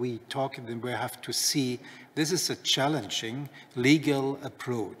areas where we talk and we have to see this is a challenging legal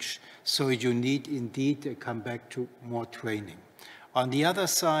approach. So you need indeed to come back to more training. On the other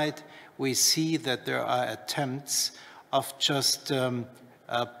side, we see that there are attempts of just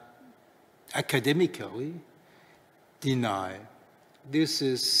academically deny. This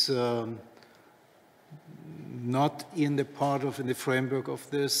is not in the framework of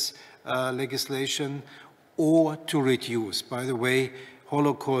this legislation, or to reduce. By the way,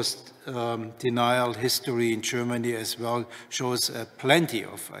 Holocaust denial history in Germany as well shows plenty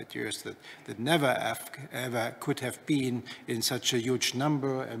of ideas that never ever could have been in such a huge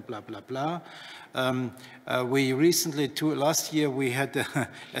number and blah, blah, blah. We recently, last year, we had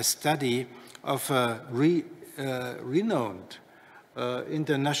a study of a renowned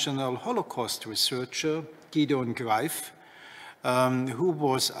international Holocaust researcher, Gideon Greif, who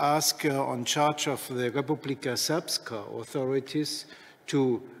was asked on charge of the Republika Srpska authorities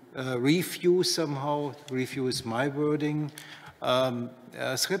to refuse my wording,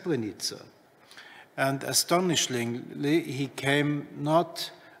 Srebrenica. And astonishingly, he came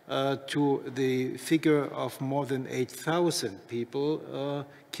not to the figure of more than 8,000 people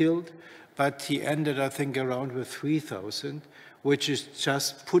killed, but he ended, I think, around with 3,000, which is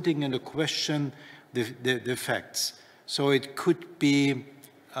just putting into question the facts. So it could be,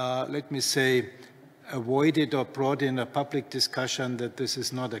 let me say, avoided or brought in a public discussion that this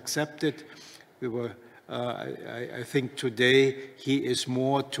is not accepted. We were, I think today he is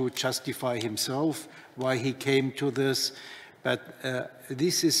more to justify himself why he came to this. But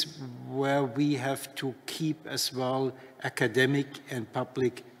this is where we have to keep as well academic and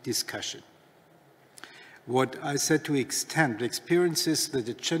public discussion. What I said to extend the experiences that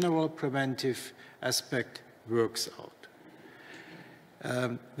the general preventive aspect works out.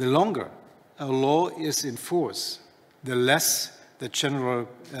 The longer a law is in force, the less the general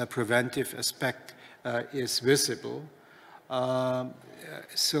preventive aspect is visible.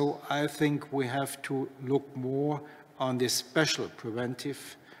 So I think we have to look more on the special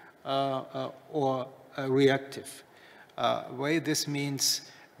preventive or reactive way. This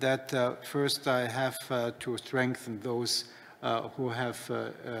means that first I have to strengthen those who have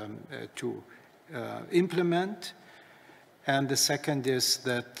to implement. And the second is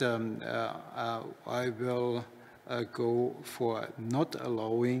that I will go for not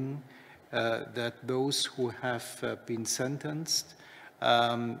allowing that those who have been sentenced,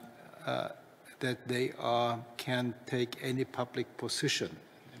 that they can take any public position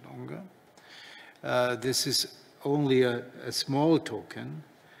any longer. This is only a small token.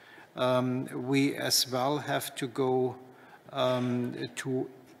 We as well have to go to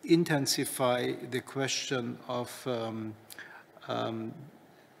intensify the question of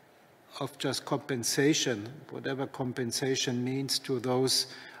just compensation, whatever compensation means to those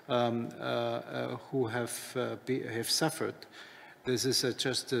who have suffered. This is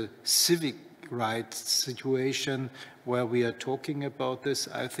just a civic rights situation where we are talking about this.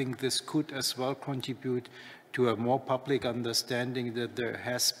 I think this could as well contribute to a more public understanding that there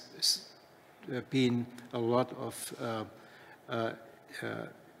has been a lot of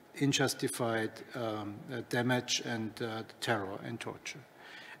unjustified damage and terror and torture.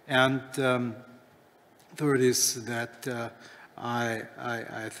 And third is that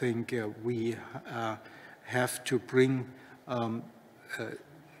I think we have to bring,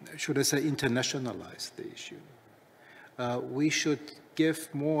 should I say, internationalize the issue. We should give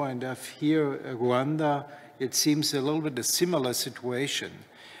more, and here Rwanda, it seems a little bit a similar situation,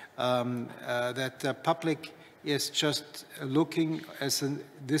 that the public is just looking as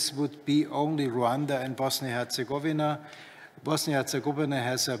this would be only Rwanda and Bosnia-Herzegovina. Bosnia-Herzegovina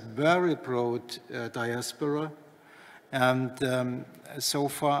has a very broad diaspora, and so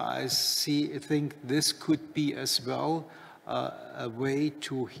far I think this could be as well a way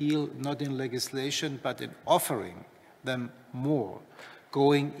to heal, not in legislation, but in offering them more,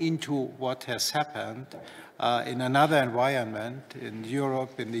 going into what has happened in another environment, in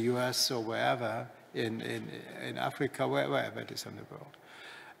Europe, in the US, or wherever, in Africa, wherever it is in the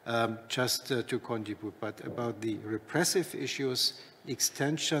world, just to contribute. But about the repressive issues,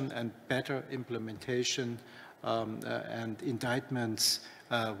 extension and better implementation and indictments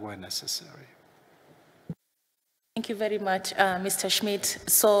were necessary. Thank you very much, Mr. Schmidt.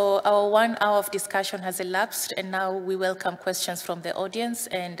 So our 1 hour of discussion has elapsed, and now we welcome questions from the audience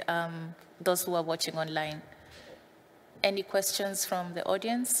and those who are watching online. Any questions from the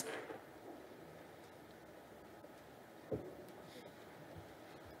audience?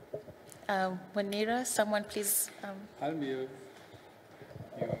 Wanira, someone please. I'll mute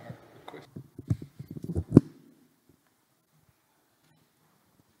your question.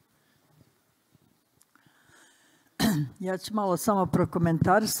 Ja ću malo samo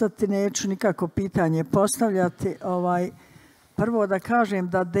prokomentarisati, neću nikako pitanje postavljati. Prvo da kažem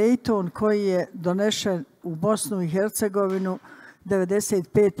da Dayton koji je donešen u Bosnu i Hercegovinu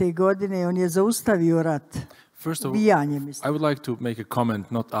 1995. godine, on je zaustavio rat. First of all, I would like to make a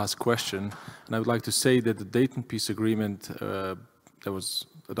comment, not ask a question, and I would like to say that the Dayton Peace Agreement that was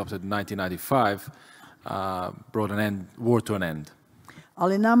adopted in 1995 brought war to an end.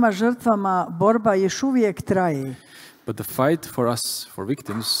 Ali nama žrtvama borba još uvijek traje. But the fight for us, for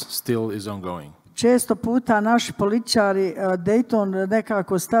victims, still is ongoing. Često puta naši političari Dayton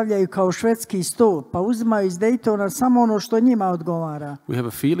nekako stavljaju kao švedski sto, pa uzimaju iz Daytona samo ono što njima odgovara. We have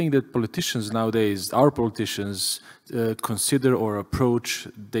a feeling that politicians nowadays, our politicians, consider or approach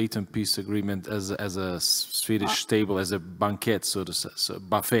Dayton Peace Agreement as a Swedish table, as a banquet, so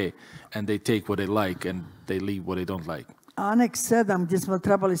buffet, and they take what they like and they leave what they don't like. Aneks 7, gdje smo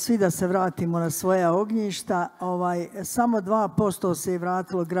trebali svi da se vratimo na svoja ognjišta, samo 2% se je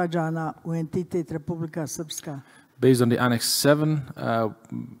vratilo građana u entitet Republika Srpska. Based on the Annex 7,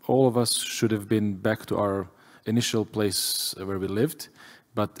 all of us should have been back to our initial place where we lived,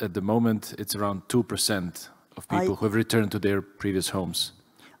 but at the moment it's around 2% of people who have returned to their previous homes.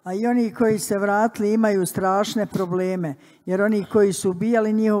 A i oni koji se vratili imaju strašne probleme, jer oni koji su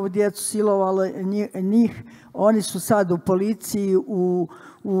ubijali njihovu djecu, silovali njih, oni su sad u policiji,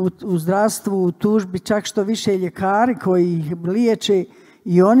 u zdravstvu, u tužbi, čak što više ljekari koji ih liječe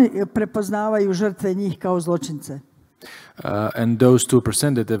i oni prepoznavaju žrtve njih kao zločince. And those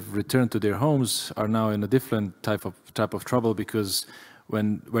 2% that have returned to their homes are now in a different type of trouble because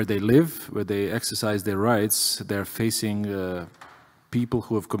where they live, where they exercise their rights, they're facing people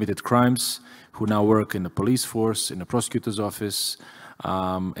who have committed crimes, who now work in the police force, in the prosecutor's office,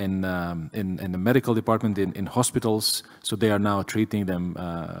 in the medical department, in hospitals, so they are now treating them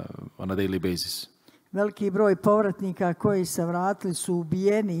on a daily basis. Veliki broj povratnika koji se vratili su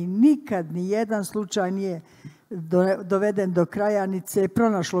ubijeni i nikad ni jedan slučaj nije doveden do kraja, niti se je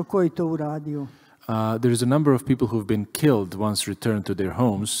pronašlo koji to uradio. There is a number of people who have been killed once returned to their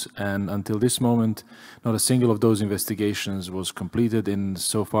homes, and until this moment, not a single of those investigations was completed, and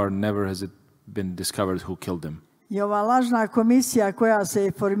so far never has it been discovered who killed them. I ova lažna komisija koja se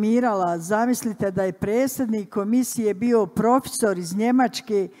je formirala, zamislite da je predsjednik komisije bio profesor iz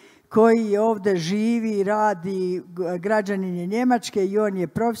Njemačke koji ovdje živi, radi, građanin je Njemačke i on je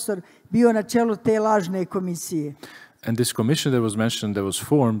profesor, bio na čelu te lažne komisije. And this commission that was mentioned, that was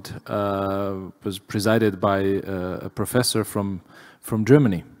formed, was presided by a professor from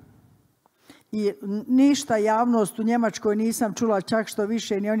Germany. I ništa javnost u Njemačkoj nisam čula, čak što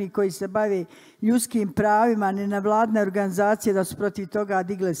više ni oni koji se bave ljudskim pravima, ni nevladne organizacije da su protiv toga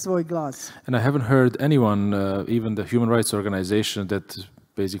digle svoj glas. And I haven't heard anyone, even the human rights organization, that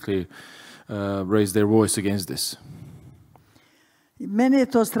basically raised their voice against this. Mene je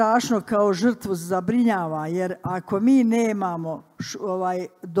to strašno kao žrtvu zabrinjava, jer ako mi nemamo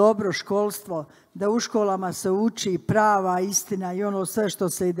dobro školstvo, da u školama se uči prava istina i ono sve što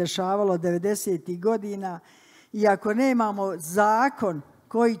se i dešavalo 90. godina, i ako nemamo zakon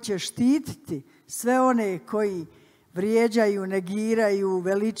koji će štititi sve one koji vrijeđaju, negiraju,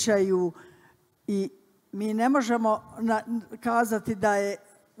 veličaju, i mi ne možemo kazati da je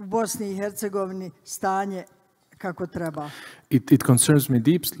u Bosni i Hercegovini stanje kako treba. It concerns me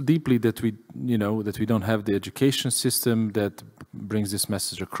deeply that we don't have the education system that brings this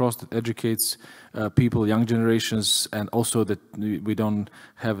message across, that educates people, young generations, and also that we don't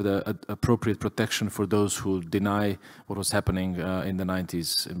have the appropriate protection for those who deny what was happening in the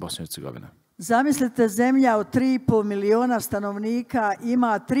 90s in Bosnia and Herzegovina. Zamislite, zemlja od 3,5 miliona stanovnika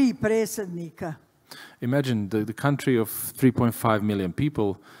ima 3 predsjednika. Imagine the country of 3.5 million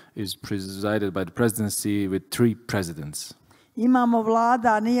people is presided by the presidency with 3 presidents. Imamo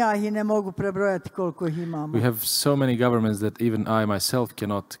vlada, ni ja ih ne mogu prebrojati koliko ih imamo. We have so many governments that even I myself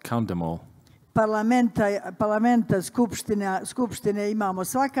cannot count them all. Parlamenta, skupštine imamo.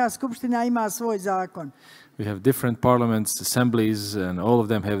 Svaka skupština ima svoj zakon. We have different parliaments, assemblies, and all of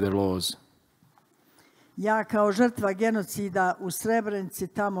them have their laws. Ja kao žrtva genocida u Srebrenici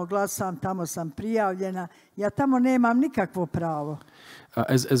tamo glasam, tamo sam prijavljena. Ja tamo nemam nikakvo pravo.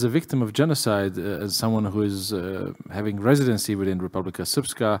 As a victim of genocide, as someone who is having residency within Republika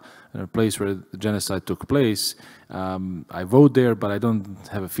Srpska, in a place where the genocide took place, I vote there, but I don't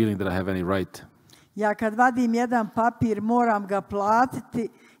have a feeling that I have any right. Ja kad vadim jedan papir moram ga platiti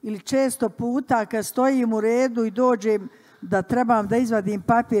ili često puta kad stojim u redu i dođem da trebam da izvadim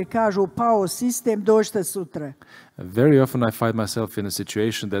papir, kažu pao sistem, dođite sutra. Very often I find myself in a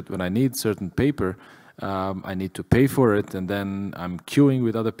situation that when I need certain paper, I need to pay for it, and then I'm queuing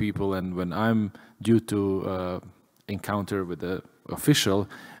with other people, and when I'm due to encounter with the official,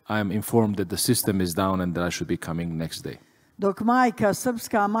 I'm informed that the system is down and that I should be coming next day. Dok majka,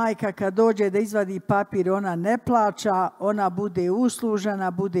 srpska majka, kad dođe da izvadi papir, ona ne plaća, ona bude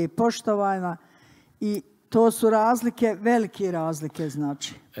uslužena, bude poštovana i to su razlike, velike razlike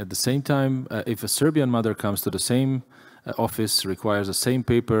znači. At the same time, if a Serbian mother comes to the same office, requires the same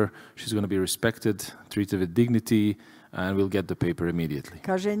paper, she's going to be respected, treated with dignity, and will get the paper immediately.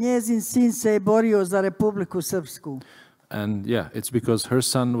 Kaže, njezin sin se je borio za Republiku Srpsku. And yeah, it's because her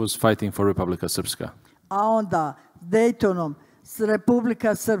son was fighting for Republika Srpska. A onda Daytonom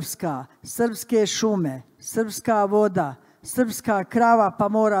Republika Srpska, srpske šume, srpska voda, srpska krava, pa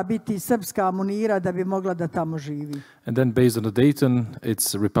mora biti srpska munira da bi mogla da tamo živi. And then based on the Dayton,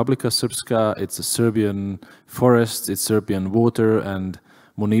 it's Republika Srpska, it's a Serbian forest, it's Serbian water, and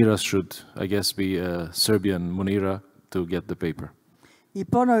munira should, I guess, be a Serbian munira to get the paper. I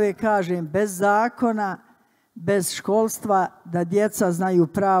ponove kažem, bez zakona, bez školstva, da djeca znaju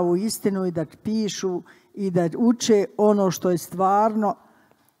pravu istinu i da pišu i da uče ono što je stvarno,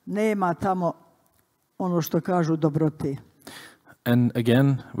 nema tamo ono što kažu dobrote. And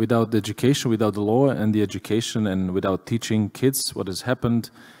again, without the education, without the law and the education, and without teaching kids what has happened,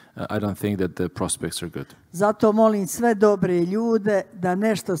 I don't think that the prospects are good. Zato molim sve dobre ljude da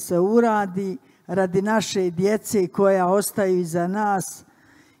nešto se uradi radi naše djece koja ostaju iza nas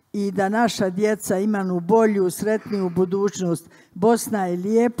i da naša djeca imaju bolju, sretniju budućnost. Bosna je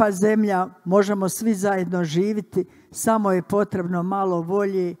lijepa zemlja, možemo svi zajedno živjeti, samo je potrebno malo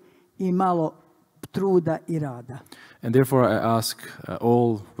volje i malo truda i rada. And therefore I ask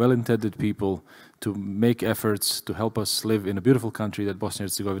all well-intended people to make efforts to help us live in a beautiful country that Bosnia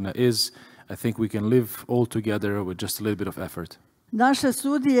and Herzegovina is. I think we can live all together with just a little bit of effort. Naše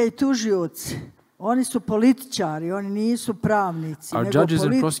sudije i tužioci, oni su političari, oni nisu pravnici, Our nego judges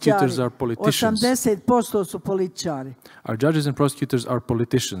and prosecutors are politicians. 80% su političari. Our judges and prosecutors are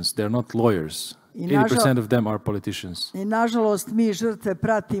politicians. They're not lawyers. 80% of them are politicians. I nažalost mi žrtve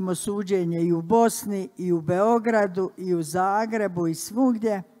pratimo suđenje i u Bosni, i u Beogradu, i u Zagrebu, i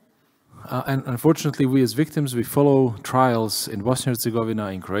svugdje. And unfortunately, we as victims, we follow trials in Bosnia and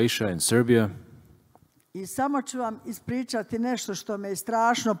Herzegovina, in Croatia, in Serbia. I samo ću vam ispričati nešto što me je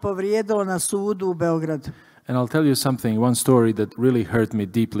strašno povrijedilo na sudu u Beogradu. And I'll tell you something, one story that really hurt me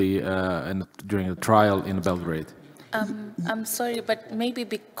deeply during the trial in Belgrade. I'm sorry, but maybe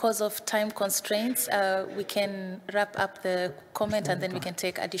because of time constraints, we can wrap up the comment and then we can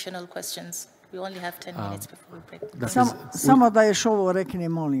take additional questions. We only have 10 minutes before we break. Samo da još ovo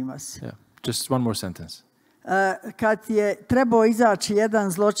reknem, molim vas. Yeah, just one more sentence. Kad je trebao izaći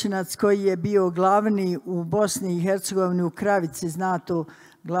jedan zločinac koji je bio glavni u Bosni i Hercegovini u Kravici, znate,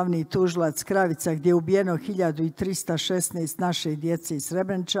 glavni tužilac Kravica, gdje je ubijeno 1316 naše djece i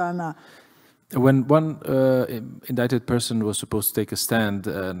Srebreničana. When one indicted person was supposed to take a stand,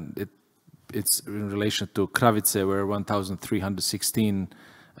 it's in relation to Kravice, where 1,316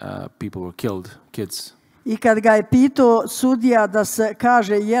 people were killed, kids. I kad ga je pitao sudija da se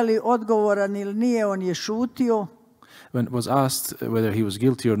kaže je li odgovoran ili nije, on je šutio. When it was asked whether he was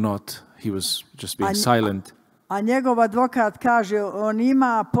guilty or not, he was just being silent. A njegov advokat kaže, on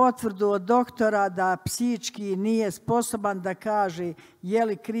ima potvrdu od doktora da psihički nije sposoban da kaže je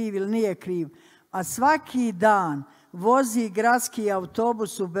li kriv ili nije kriv. a svaki dan vozi gradski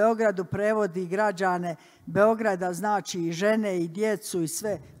autobus u Beogradu, prevodi građane Beograda, znači i žene i djecu i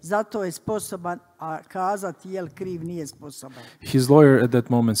sve. Zato je sposoban, a kazati jel kriv nije sposoban. His lawyer at that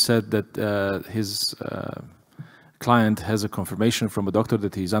moment said that his client has a confirmation from a doctor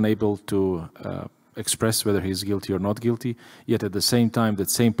that he's unable to express whether he's guilty or not guilty, yet at the same time that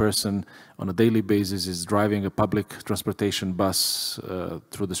same person on a daily basis is driving a public transportation bus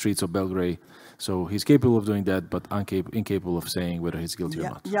through the streets of Belgrade. So he's capable of doing that, but incapable of saying whether he's guilty or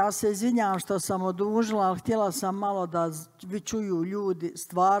not. Ja se izvinjavam što sam odužila, ali htjela sam malo da čuju ljudi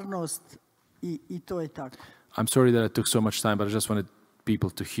stvarnost i to je tako. I'm sorry that I took so much time, but I just wanted people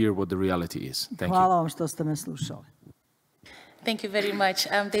to hear what the reality is. Thank you. Hvala vam što ste me slušali. Thank you very much.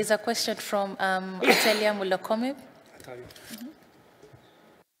 There's a question from Atelia Mulokome.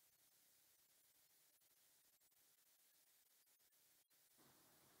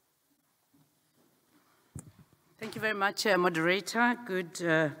 Thank you very much, Moderator. Good,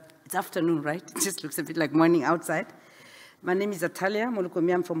 it's afternoon, right? It just looks a bit like morning outside. My name is Atalia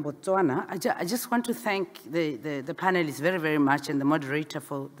Mulukomi. I'm from Botswana. I just want to thank the panelists very, very much and the moderator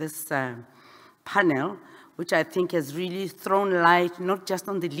for this panel, which I think has really thrown light not just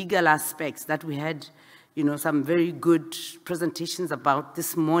on the legal aspects that we had, you know, some very good presentations about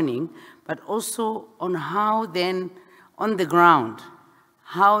this morning, but also on how then on the ground,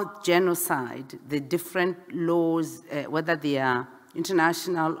 how genocide, the different laws, whether they are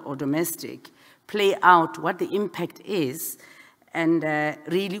international or domestic, play out, what the impact is, and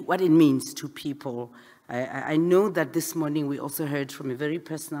really what it means to people. I know that this morning we also heard from a very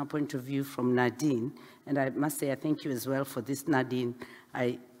personal point of view from Nadine, and I must say I thank you as well for this, Nadine.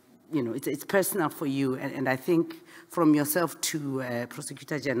 You know, it's personal for you, and I think from yourself to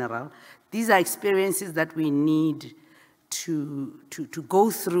Prosecutor General, these are experiences that we need to go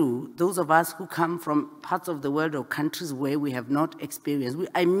through, those of us who come from parts of the world or countries where we have not experienced.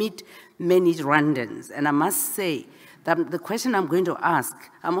 I meet many Rwandans, and I must say that the question I'm going to ask,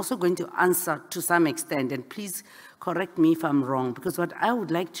 I'm also going to answer to some extent, and please correct me if I'm wrong, because what I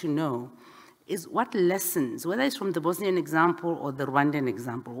would like to know is what lessons, whether it's from the Bosnian example or the Rwandan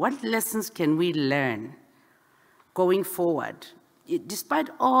example, what lessons can we learn going forward, despite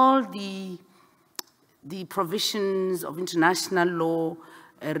all the provisions of international law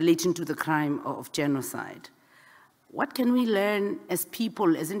relating to the crime of genocide? What can we learn as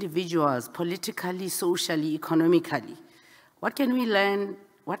people, as individuals, politically, socially, economically? What can we learn,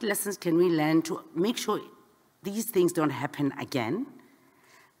 what lessons can we learn to make sure these things don't happen again?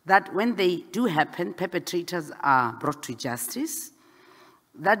 That when they do happen, perpetrators are brought to justice,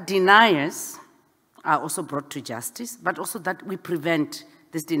 that deniers are also brought to justice, but also that we prevent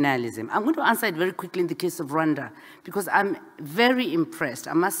this denialism. I'm going to answer it very quickly in the case of Rwanda, because I'm very impressed.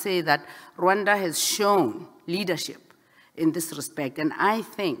 I must say that Rwanda has shown leadership in this respect, and I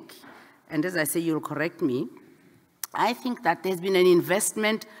think, and as I say, you'll correct me, I think that there's been an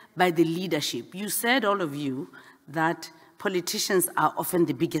investment by the leadership. You said, all of you, that politicians are often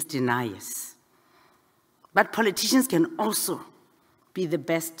the biggest deniers. But politicians can also be the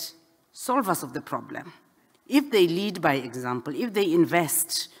best solvers of the problem. If they lead by example, if they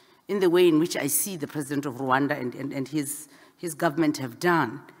invest in the way in which I see the president of Rwanda and his government have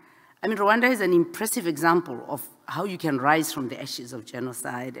done. I mean, Rwanda is an impressive example of how you can rise from the ashes of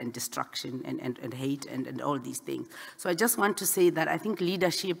genocide and destruction and hate and all these things. So I just want to say that I think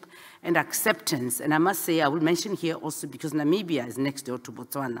leadership and acceptance, and I must say, I will mention here also because Namibia is next door to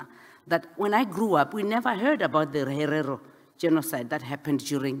Botswana, that when I grew up, we never heard about the Herero genocide that happened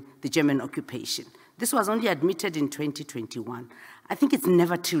during the German occupation. This was only admitted in 2021. I think it's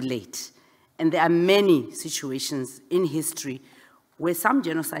never too late. And there are many situations in history where some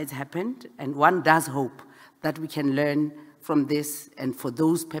genocides happened, and one does hope that we can learn from this, and for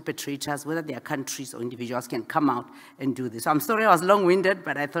those perpetrators, whether they are countries or individuals, can come out and do this. So I'm sorry I was long-winded,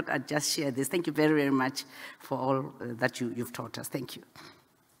 but I thought I'd just share this. Thank you very, very much for all that you've taught us. Thank you.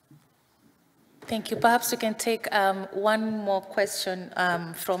 Thank you. Perhaps we can take one more question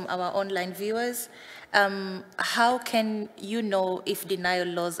from our online viewers. How can you know if denial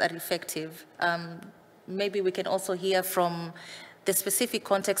laws are effective? Maybe we can also hear from the specific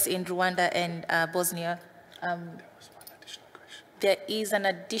context in Rwanda and Bosnia. There was one additional question. There is an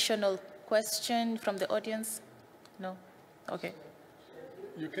additional question from the audience? No? Okay.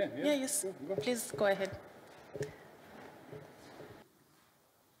 You can, yeah? Yeah, yes. Go. Please go ahead.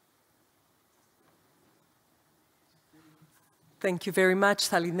 Thank you very much,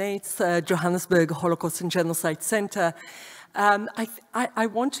 Sally Nates, Johannesburg Holocaust and Genocide Center. I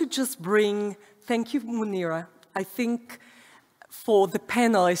want to just bring, thank you, Munira. I think for the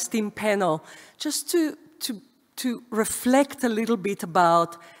panel, esteemed panel, just to reflect a little bit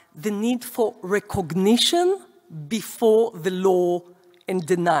about the need for recognition before the law and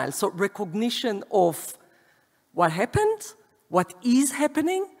denial. So recognition of what happened, what is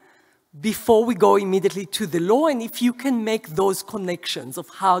happening, before we go immediately to the law, and if you can make those connections of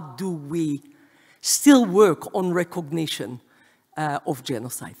how do we still work on recognition of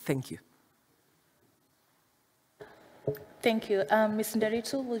genocide. Thank you. Thank you. Ms.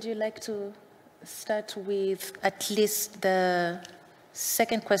 Nderitu, would you like to start with at least the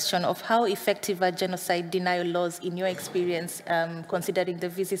second question of how effective are genocide denial laws in your experience, considering the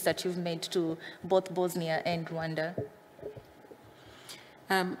visits that you've made to both Bosnia and Rwanda?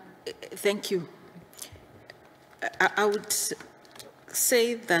 Thank you. I would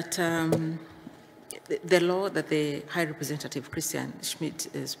say that the law that the High Representative Christian Schmidt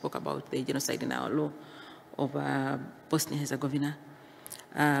spoke about, the genocide denial law of Bosnia and Herzegovina,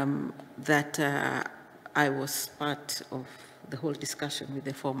 that I was part of the whole discussion with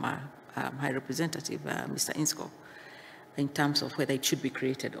the former High Representative, Mr. Insko, in terms of whether it should be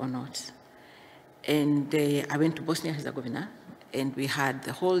created or not. And I went to Bosnia and Herzegovina, and we had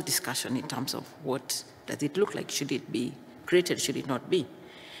the whole discussion in terms of what does it look like, should it be created, should it not be.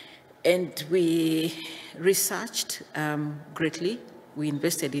 And we researched greatly. We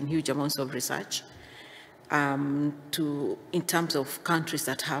invested in huge amounts of research in terms of countries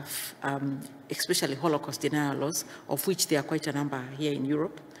that have, especially Holocaust denial laws, of which there are quite a number here in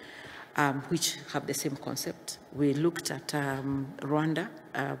Europe, which have the same concept. We looked at Rwanda,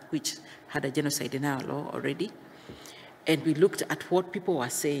 which had a genocide denial law already. And we looked at what people were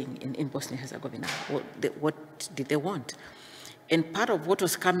saying in Bosnia and Herzegovina. What did they want? And part of what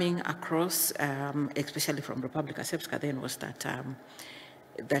was coming across, especially from Republika Srpska then, was that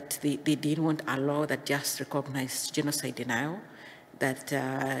that they didn't want a law that just recognized genocide denial, that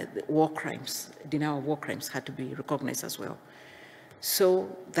war crimes, denial of war crimes had to be recognized as well.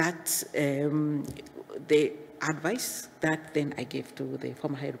 So that's the advice that then I gave to the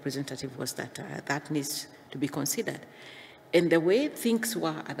former High Representative was that that needs to be considered. And the way things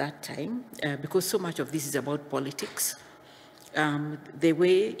were at that time, because so much of this is about politics, the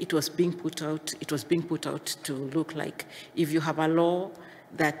way it was being put out to look like if you have a law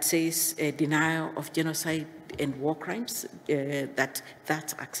that says denial of genocide and war crimes,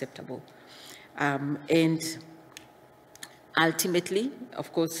 that's acceptable. And ultimately,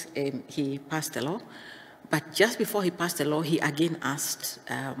 of course, he passed the law. But just before he passed the law, he again asked,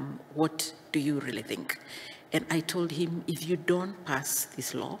 what do you really think? And I told him, if you don't pass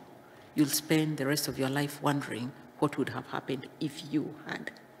this law, you'll spend the rest of your life wondering what would have happened if you had.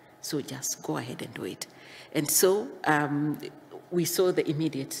 So just go ahead and do it. And so we saw the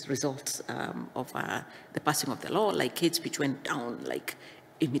immediate results of the passing of the law, like hate speech went down like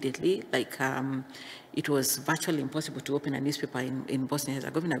immediately, like it was virtually impossible to open a newspaper in Bosnia and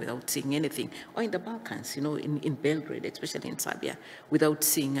Herzegovina without seeing anything, or in the Balkans, you know, in Belgrade, especially in Serbia, without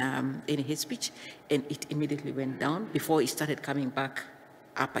seeing any hate speech, and it immediately went down before it started coming back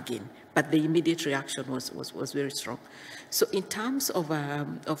up again. But the immediate reaction was very strong. So in terms of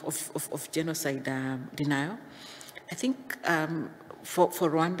genocide denial, I think for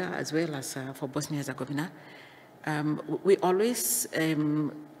Rwanda as well as for Bosnia and Herzegovina, we always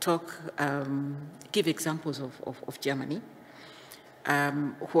give examples of Germany,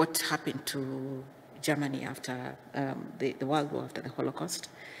 what happened to Germany after the World War, after the Holocaust,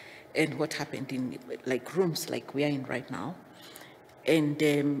 and what happened in like rooms like we are in right now.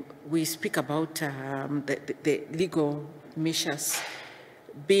 And we speak about the legal measures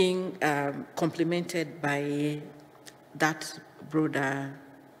being complemented by that broader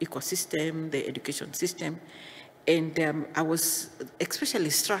ecosystem, the education system. And I was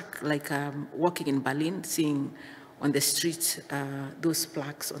especially struck, like walking in Berlin, seeing on the streets those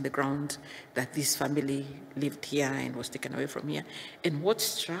plaques on the ground that this family lived here and was taken away from here. And what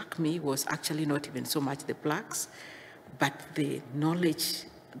struck me was actually not even so much the plaques, but the knowledge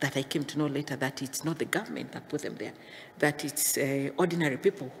that I came to know later that it's not the government that put them there, that it's ordinary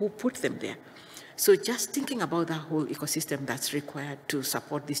people who put them there. So just thinking about that whole ecosystem that's required to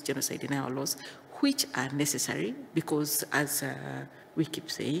support these genocide denial laws, which are necessary because, as we keep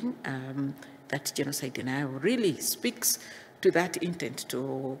saying, that genocide denial really speaks to that intent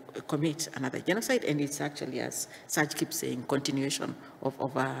to commit another genocide, and it's actually, as Serge keeps saying, continuation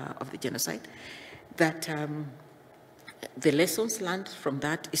of the genocide. That the lessons learned from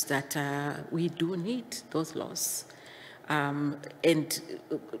that is that we do need those laws. and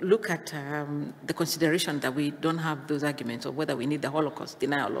look at the consideration that we don't have those arguments of whether we need the Holocaust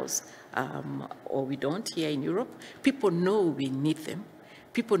denial laws or we don't here in Europe. People know we need them.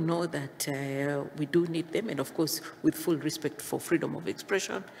 People know that we do need them, and of course, with full respect for freedom of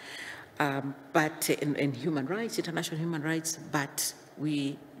expression, but in human rights, international human rights, but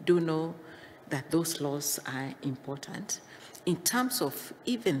we do know that those laws are important in terms of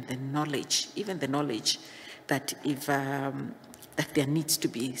even the knowledge that if that there needs to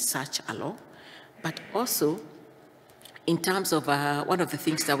be such a law, but also in terms of one of the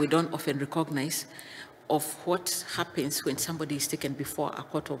things that we don't often recognize of what happens when somebody is taken before a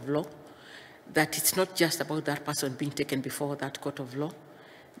court of law, that it's not just about that person being taken before that court of law,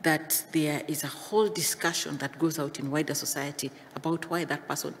 that there is a whole discussion that goes out in wider society about why that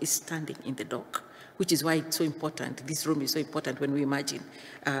person is standing in the dock, which is why it's so important, this room is so important when we imagine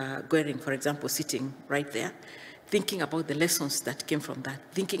Goering, for example, sitting right there, thinking about the lessons that came from that,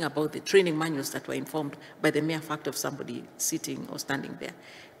 thinking about the training manuals that were informed by the mere fact of somebody sitting or standing there,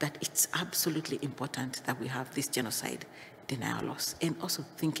 that it's absolutely important that we have this genocide denial laws, and also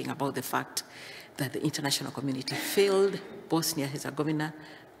thinking about the fact that the international community failed Bosnia, Herzegovina,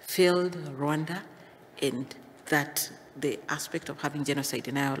 failed Rwanda, and that the aspect of having genocide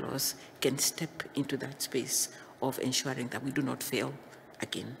denial laws can step into that space of ensuring that we do not fail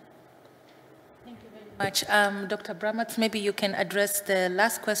again. Thank you very much. Dr. Brammertz, maybe you can address the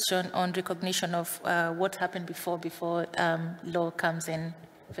last question on recognition of what happened before law comes in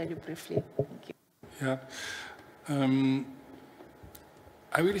very briefly. Thank you. Yeah.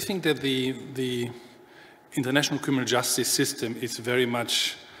 I really think that the international criminal justice system is very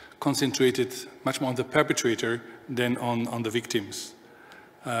much concentrated much more on the perpetrator than on the victims.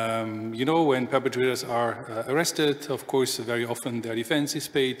 You know, when perpetrators are arrested, of course, very often their defense is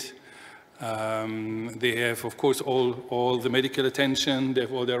paid. They have, of course, all the medical attention. They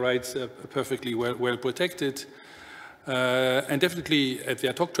have all their rights perfectly well protected. And definitely at the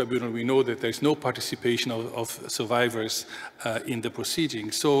ad hoc tribunal, we know that there's no participation of survivors in the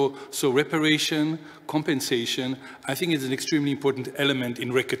proceedings. So reparation, compensation, I think is an extremely important element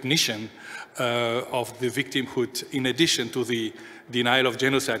in recognition of the victimhood, in addition to the denial of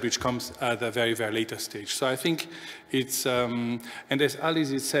genocide, which comes at a very, very later stage. So I think it's, and as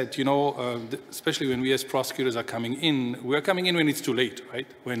Alice said, you know, especially when we as prosecutors are coming in, we're coming in when it's too late, right?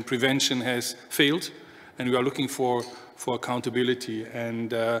 When prevention has failed, and we are looking for accountability.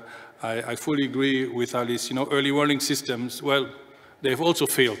 And I fully agree with Alice, you know, early warning systems, well, they've also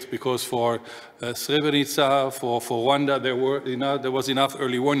failed, because for Srebrenica, for Rwanda, there was enough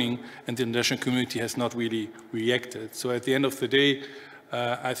early warning, and the international community has not really reacted. So at the end of the day,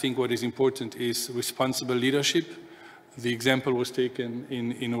 I think what is important is responsible leadership. The example was taken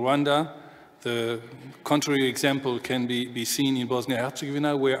in Rwanda. The contrary example can be seen in Bosnia and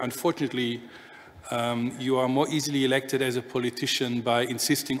Herzegovina, where unfortunately you are more easily elected as a politician by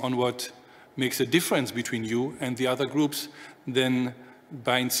insisting on what makes a difference between you and the other groups than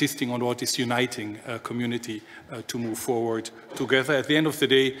by insisting on what is uniting a community to move forward together. At the end of the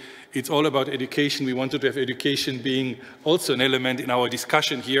day, it's all about education. We wanted to have education being also an element in our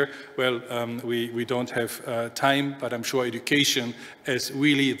discussion here. Well, we don't have time, but I'm sure education as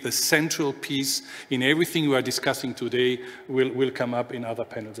really the central piece in everything we are discussing today will come up in other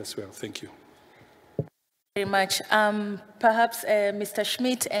panels as well. Thank you. Very much. Perhaps Mr.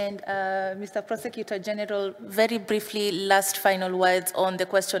 Schmidt and Mr. Prosecutor General, very briefly, last final words on the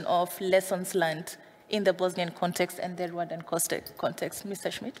question of lessons learned in the Bosnian context and the Rwandan context. Mr.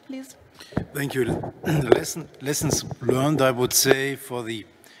 Schmidt, please. Thank you. Lessons learned, I would say, for the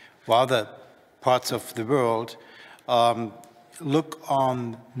other parts of the world, look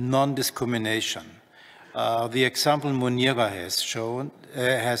on non-discrimination. The example Munira has shown,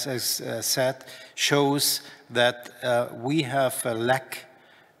 has said, shows that we have a lack,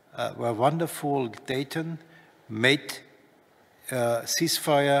 a wonderful Dayton, made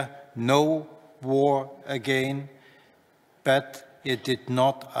ceasefire, no war again, but it did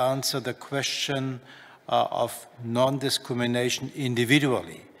not answer the question of non-discrimination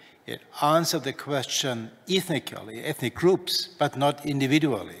individually. It answered the question ethnically, ethnic groups, but not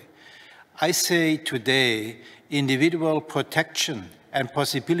individually. I say today, individual protection and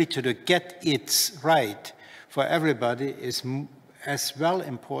possibility to get its right for everybody is as well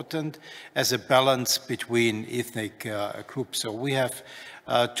important as a balance between ethnic groups. So we have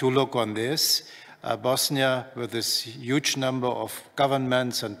to look on this. Bosnia, with this huge number of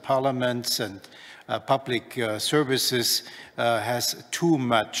governments and parliaments and public services, has too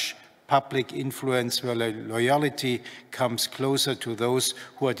much public influence where loyalty comes closer to those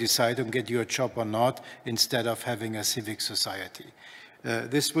who are deciding to get you a job or not, instead of having a civic society.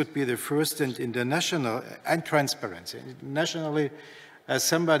 This would be the first, and international, and transparency. Nationally, as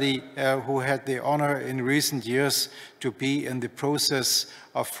somebody who had the honor in recent years to be in the process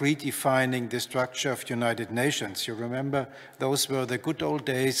of redefining the structure of the United Nations. You remember, those were the good old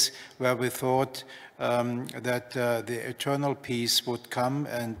days where we thought that the eternal peace would come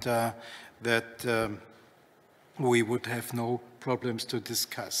and that we would have no problems to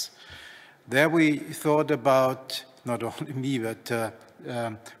discuss. There we thought about, not only me, but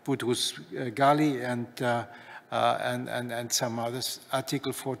Boutros Ghali and some others,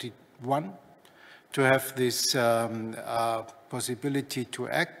 Article 41, to have this possibility to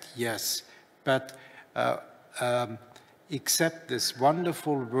act, yes, but accept this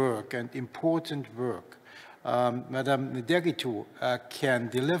wonderful work and important work Madame Nderitu can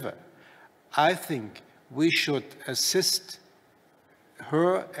deliver. I think we should assist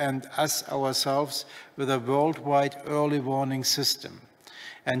her and us ourselves with a worldwide early warning system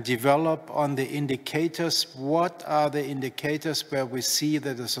and develop on the indicators. What are the indicators where we see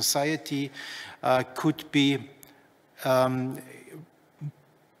that a society could be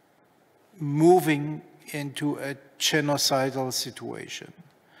moving into a genocidal situation?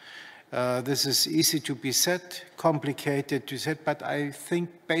 This is easy to be said, complicated to say, but I think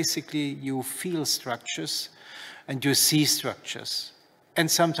basically you feel structures and you see structures, and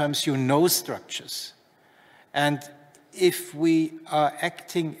sometimes you know structures. And if we are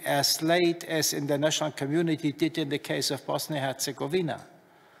acting as late as the international community did in the case of Bosnia and Herzegovina,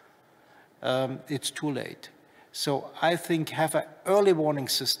 it's too late. So I think have an early warning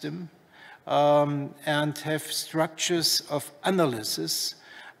system and have structures of analysis,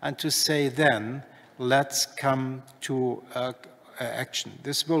 and to say then, let's come to action.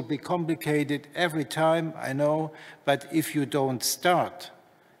 This will be complicated every time, I know, but if you don't start,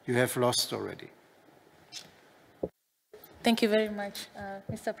 you have lost already. Thank you very much.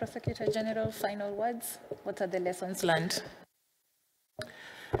 Mr. Prosecutor General, final words. What are the lessons learned?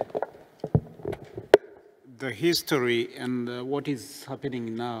 The history and what is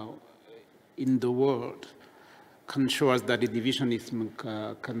happening now in the world can show us that the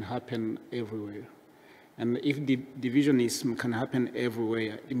divisionism can happen everywhere. And if the divisionism can happen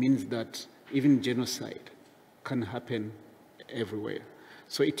everywhere, it means that even genocide can happen everywhere.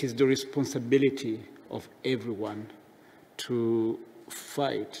 So it is the responsibility of everyone to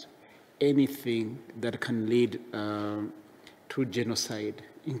fight anything that can lead to genocide,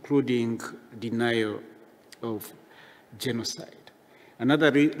 including denial of genocide.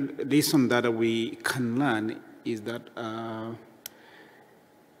 Another lesson that we can learn is that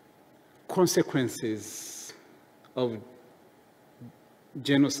consequences of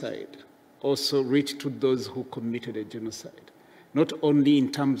genocide also reach to those who committed a genocide, not only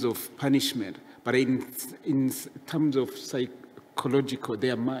in terms of punishment, but in terms of psychological,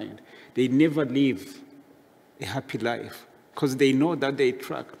 their mind. They never live a happy life because they know that they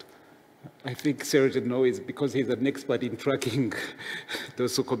tracked. I think Serge knows because he's an expert in tracking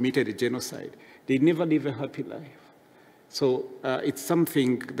those who committed a genocide. They never live a happy life. So it's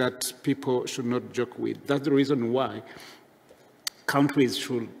something that people should not joke with. That's the reason why countries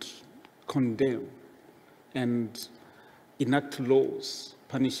should condemn and enact laws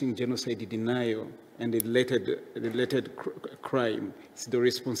punishing genocide, denial, and related crime. It's the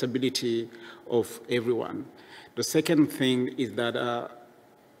responsibility of everyone. The second thing is that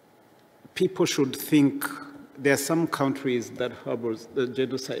people should think there are some countries that harbor the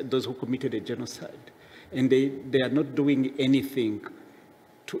genocide, those who committed a genocide, and they are not doing anything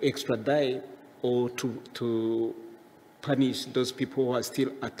to extradite or to punish those people who are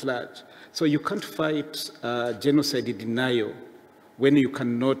still at large. So you can't fight genocide denial when you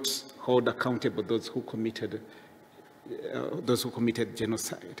cannot hold accountable those who committed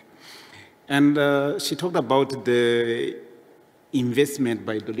genocide. And she talked about the investment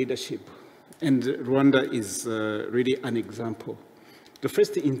by the leadership, and Rwanda is really an example. The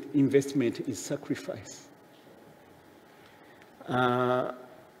first investment is sacrifice.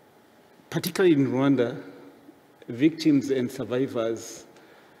 Particularly in Rwanda, victims and survivors,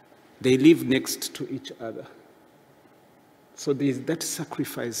 they live next to each other. So there's that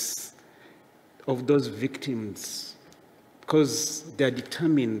sacrifice of those victims because they're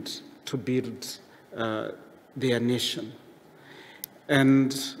determined to build their nation.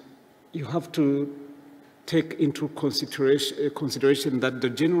 And you have to take into consideration that the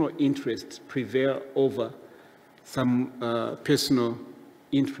general interests prevail over some personal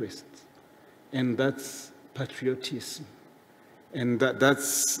interests, and that's patriotism. And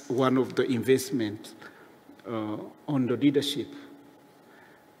that's one of the investment on the leadership.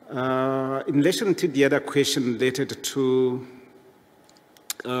 In relation to the other question related to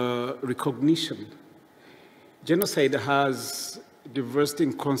recognition, genocide has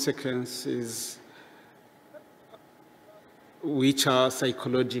devastating consequences which are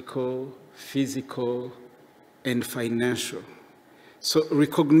psychological, physical, and financial. So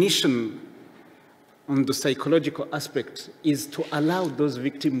recognition on the psychological aspect is to allow those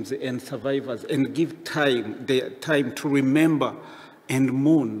victims and survivors and give their time to remember and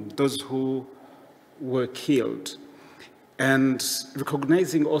mourn those who were killed. And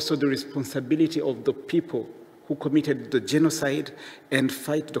recognizing also the responsibility of the people who committed the genocide and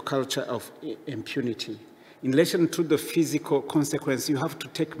fight the culture of impunity. In relation to the physical consequence, you have to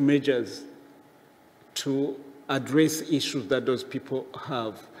take measures to address issues that those people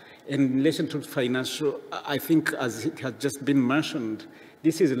have. In relation to financial, I think as it has just been mentioned,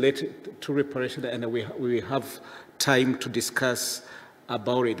 this is related to reparation, and we have time to discuss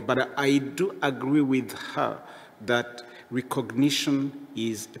about it. But I do agree with her that recognition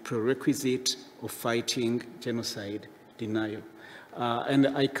is a prerequisite of fighting genocide denial. And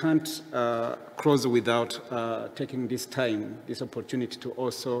I can't close without taking this opportunity to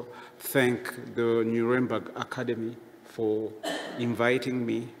also thank the Nuremberg Academy for inviting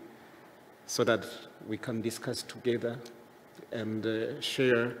me so that we can discuss together and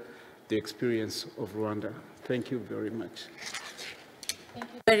share the experience of Rwanda. Thank you very much. Thank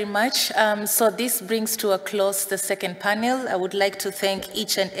you very much. So this brings to a close the second panel. I would like to thank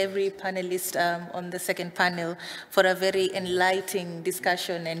each and every panelist on the second panel for a very enlightening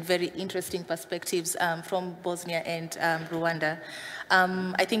discussion and very interesting perspectives from Bosnia and Rwanda.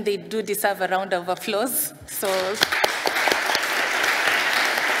 I think they do deserve a round of applause. So.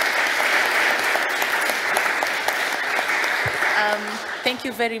 Thank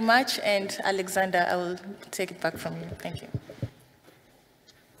you very much, and Alexander, I will take it back from you. Thank you.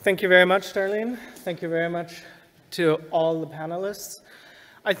 Thank you very much, Darleen. Thank you very much to all the panelists.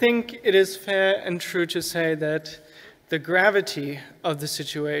 I think it is fair and true to say that the gravity of the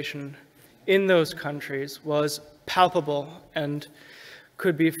situation in those countries was palpable and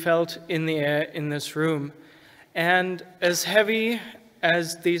could be felt in the air in this room. And as heavy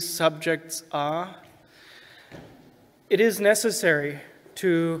as these subjects are, it is necessary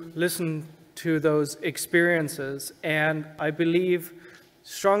to listen to those experiences, and I believe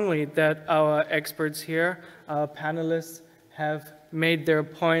strongly that our experts here, our panelists, have made their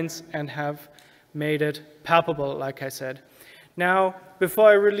points and have made it palpable, like I said. Now, before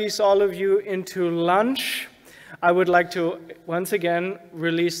I release all of you into lunch, I would like to once again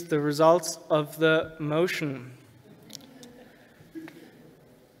release the results of the motion.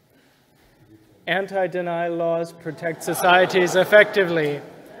 Anti-denial laws protect societies effectively.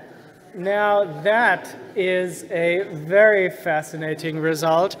 Now that is a very fascinating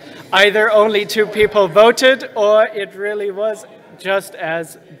result. Either only 2 people voted or it really was just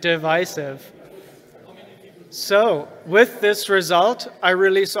as divisive. So with this result, I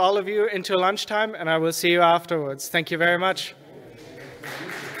release all of you into lunchtime and I will see you afterwards. Thank you very much.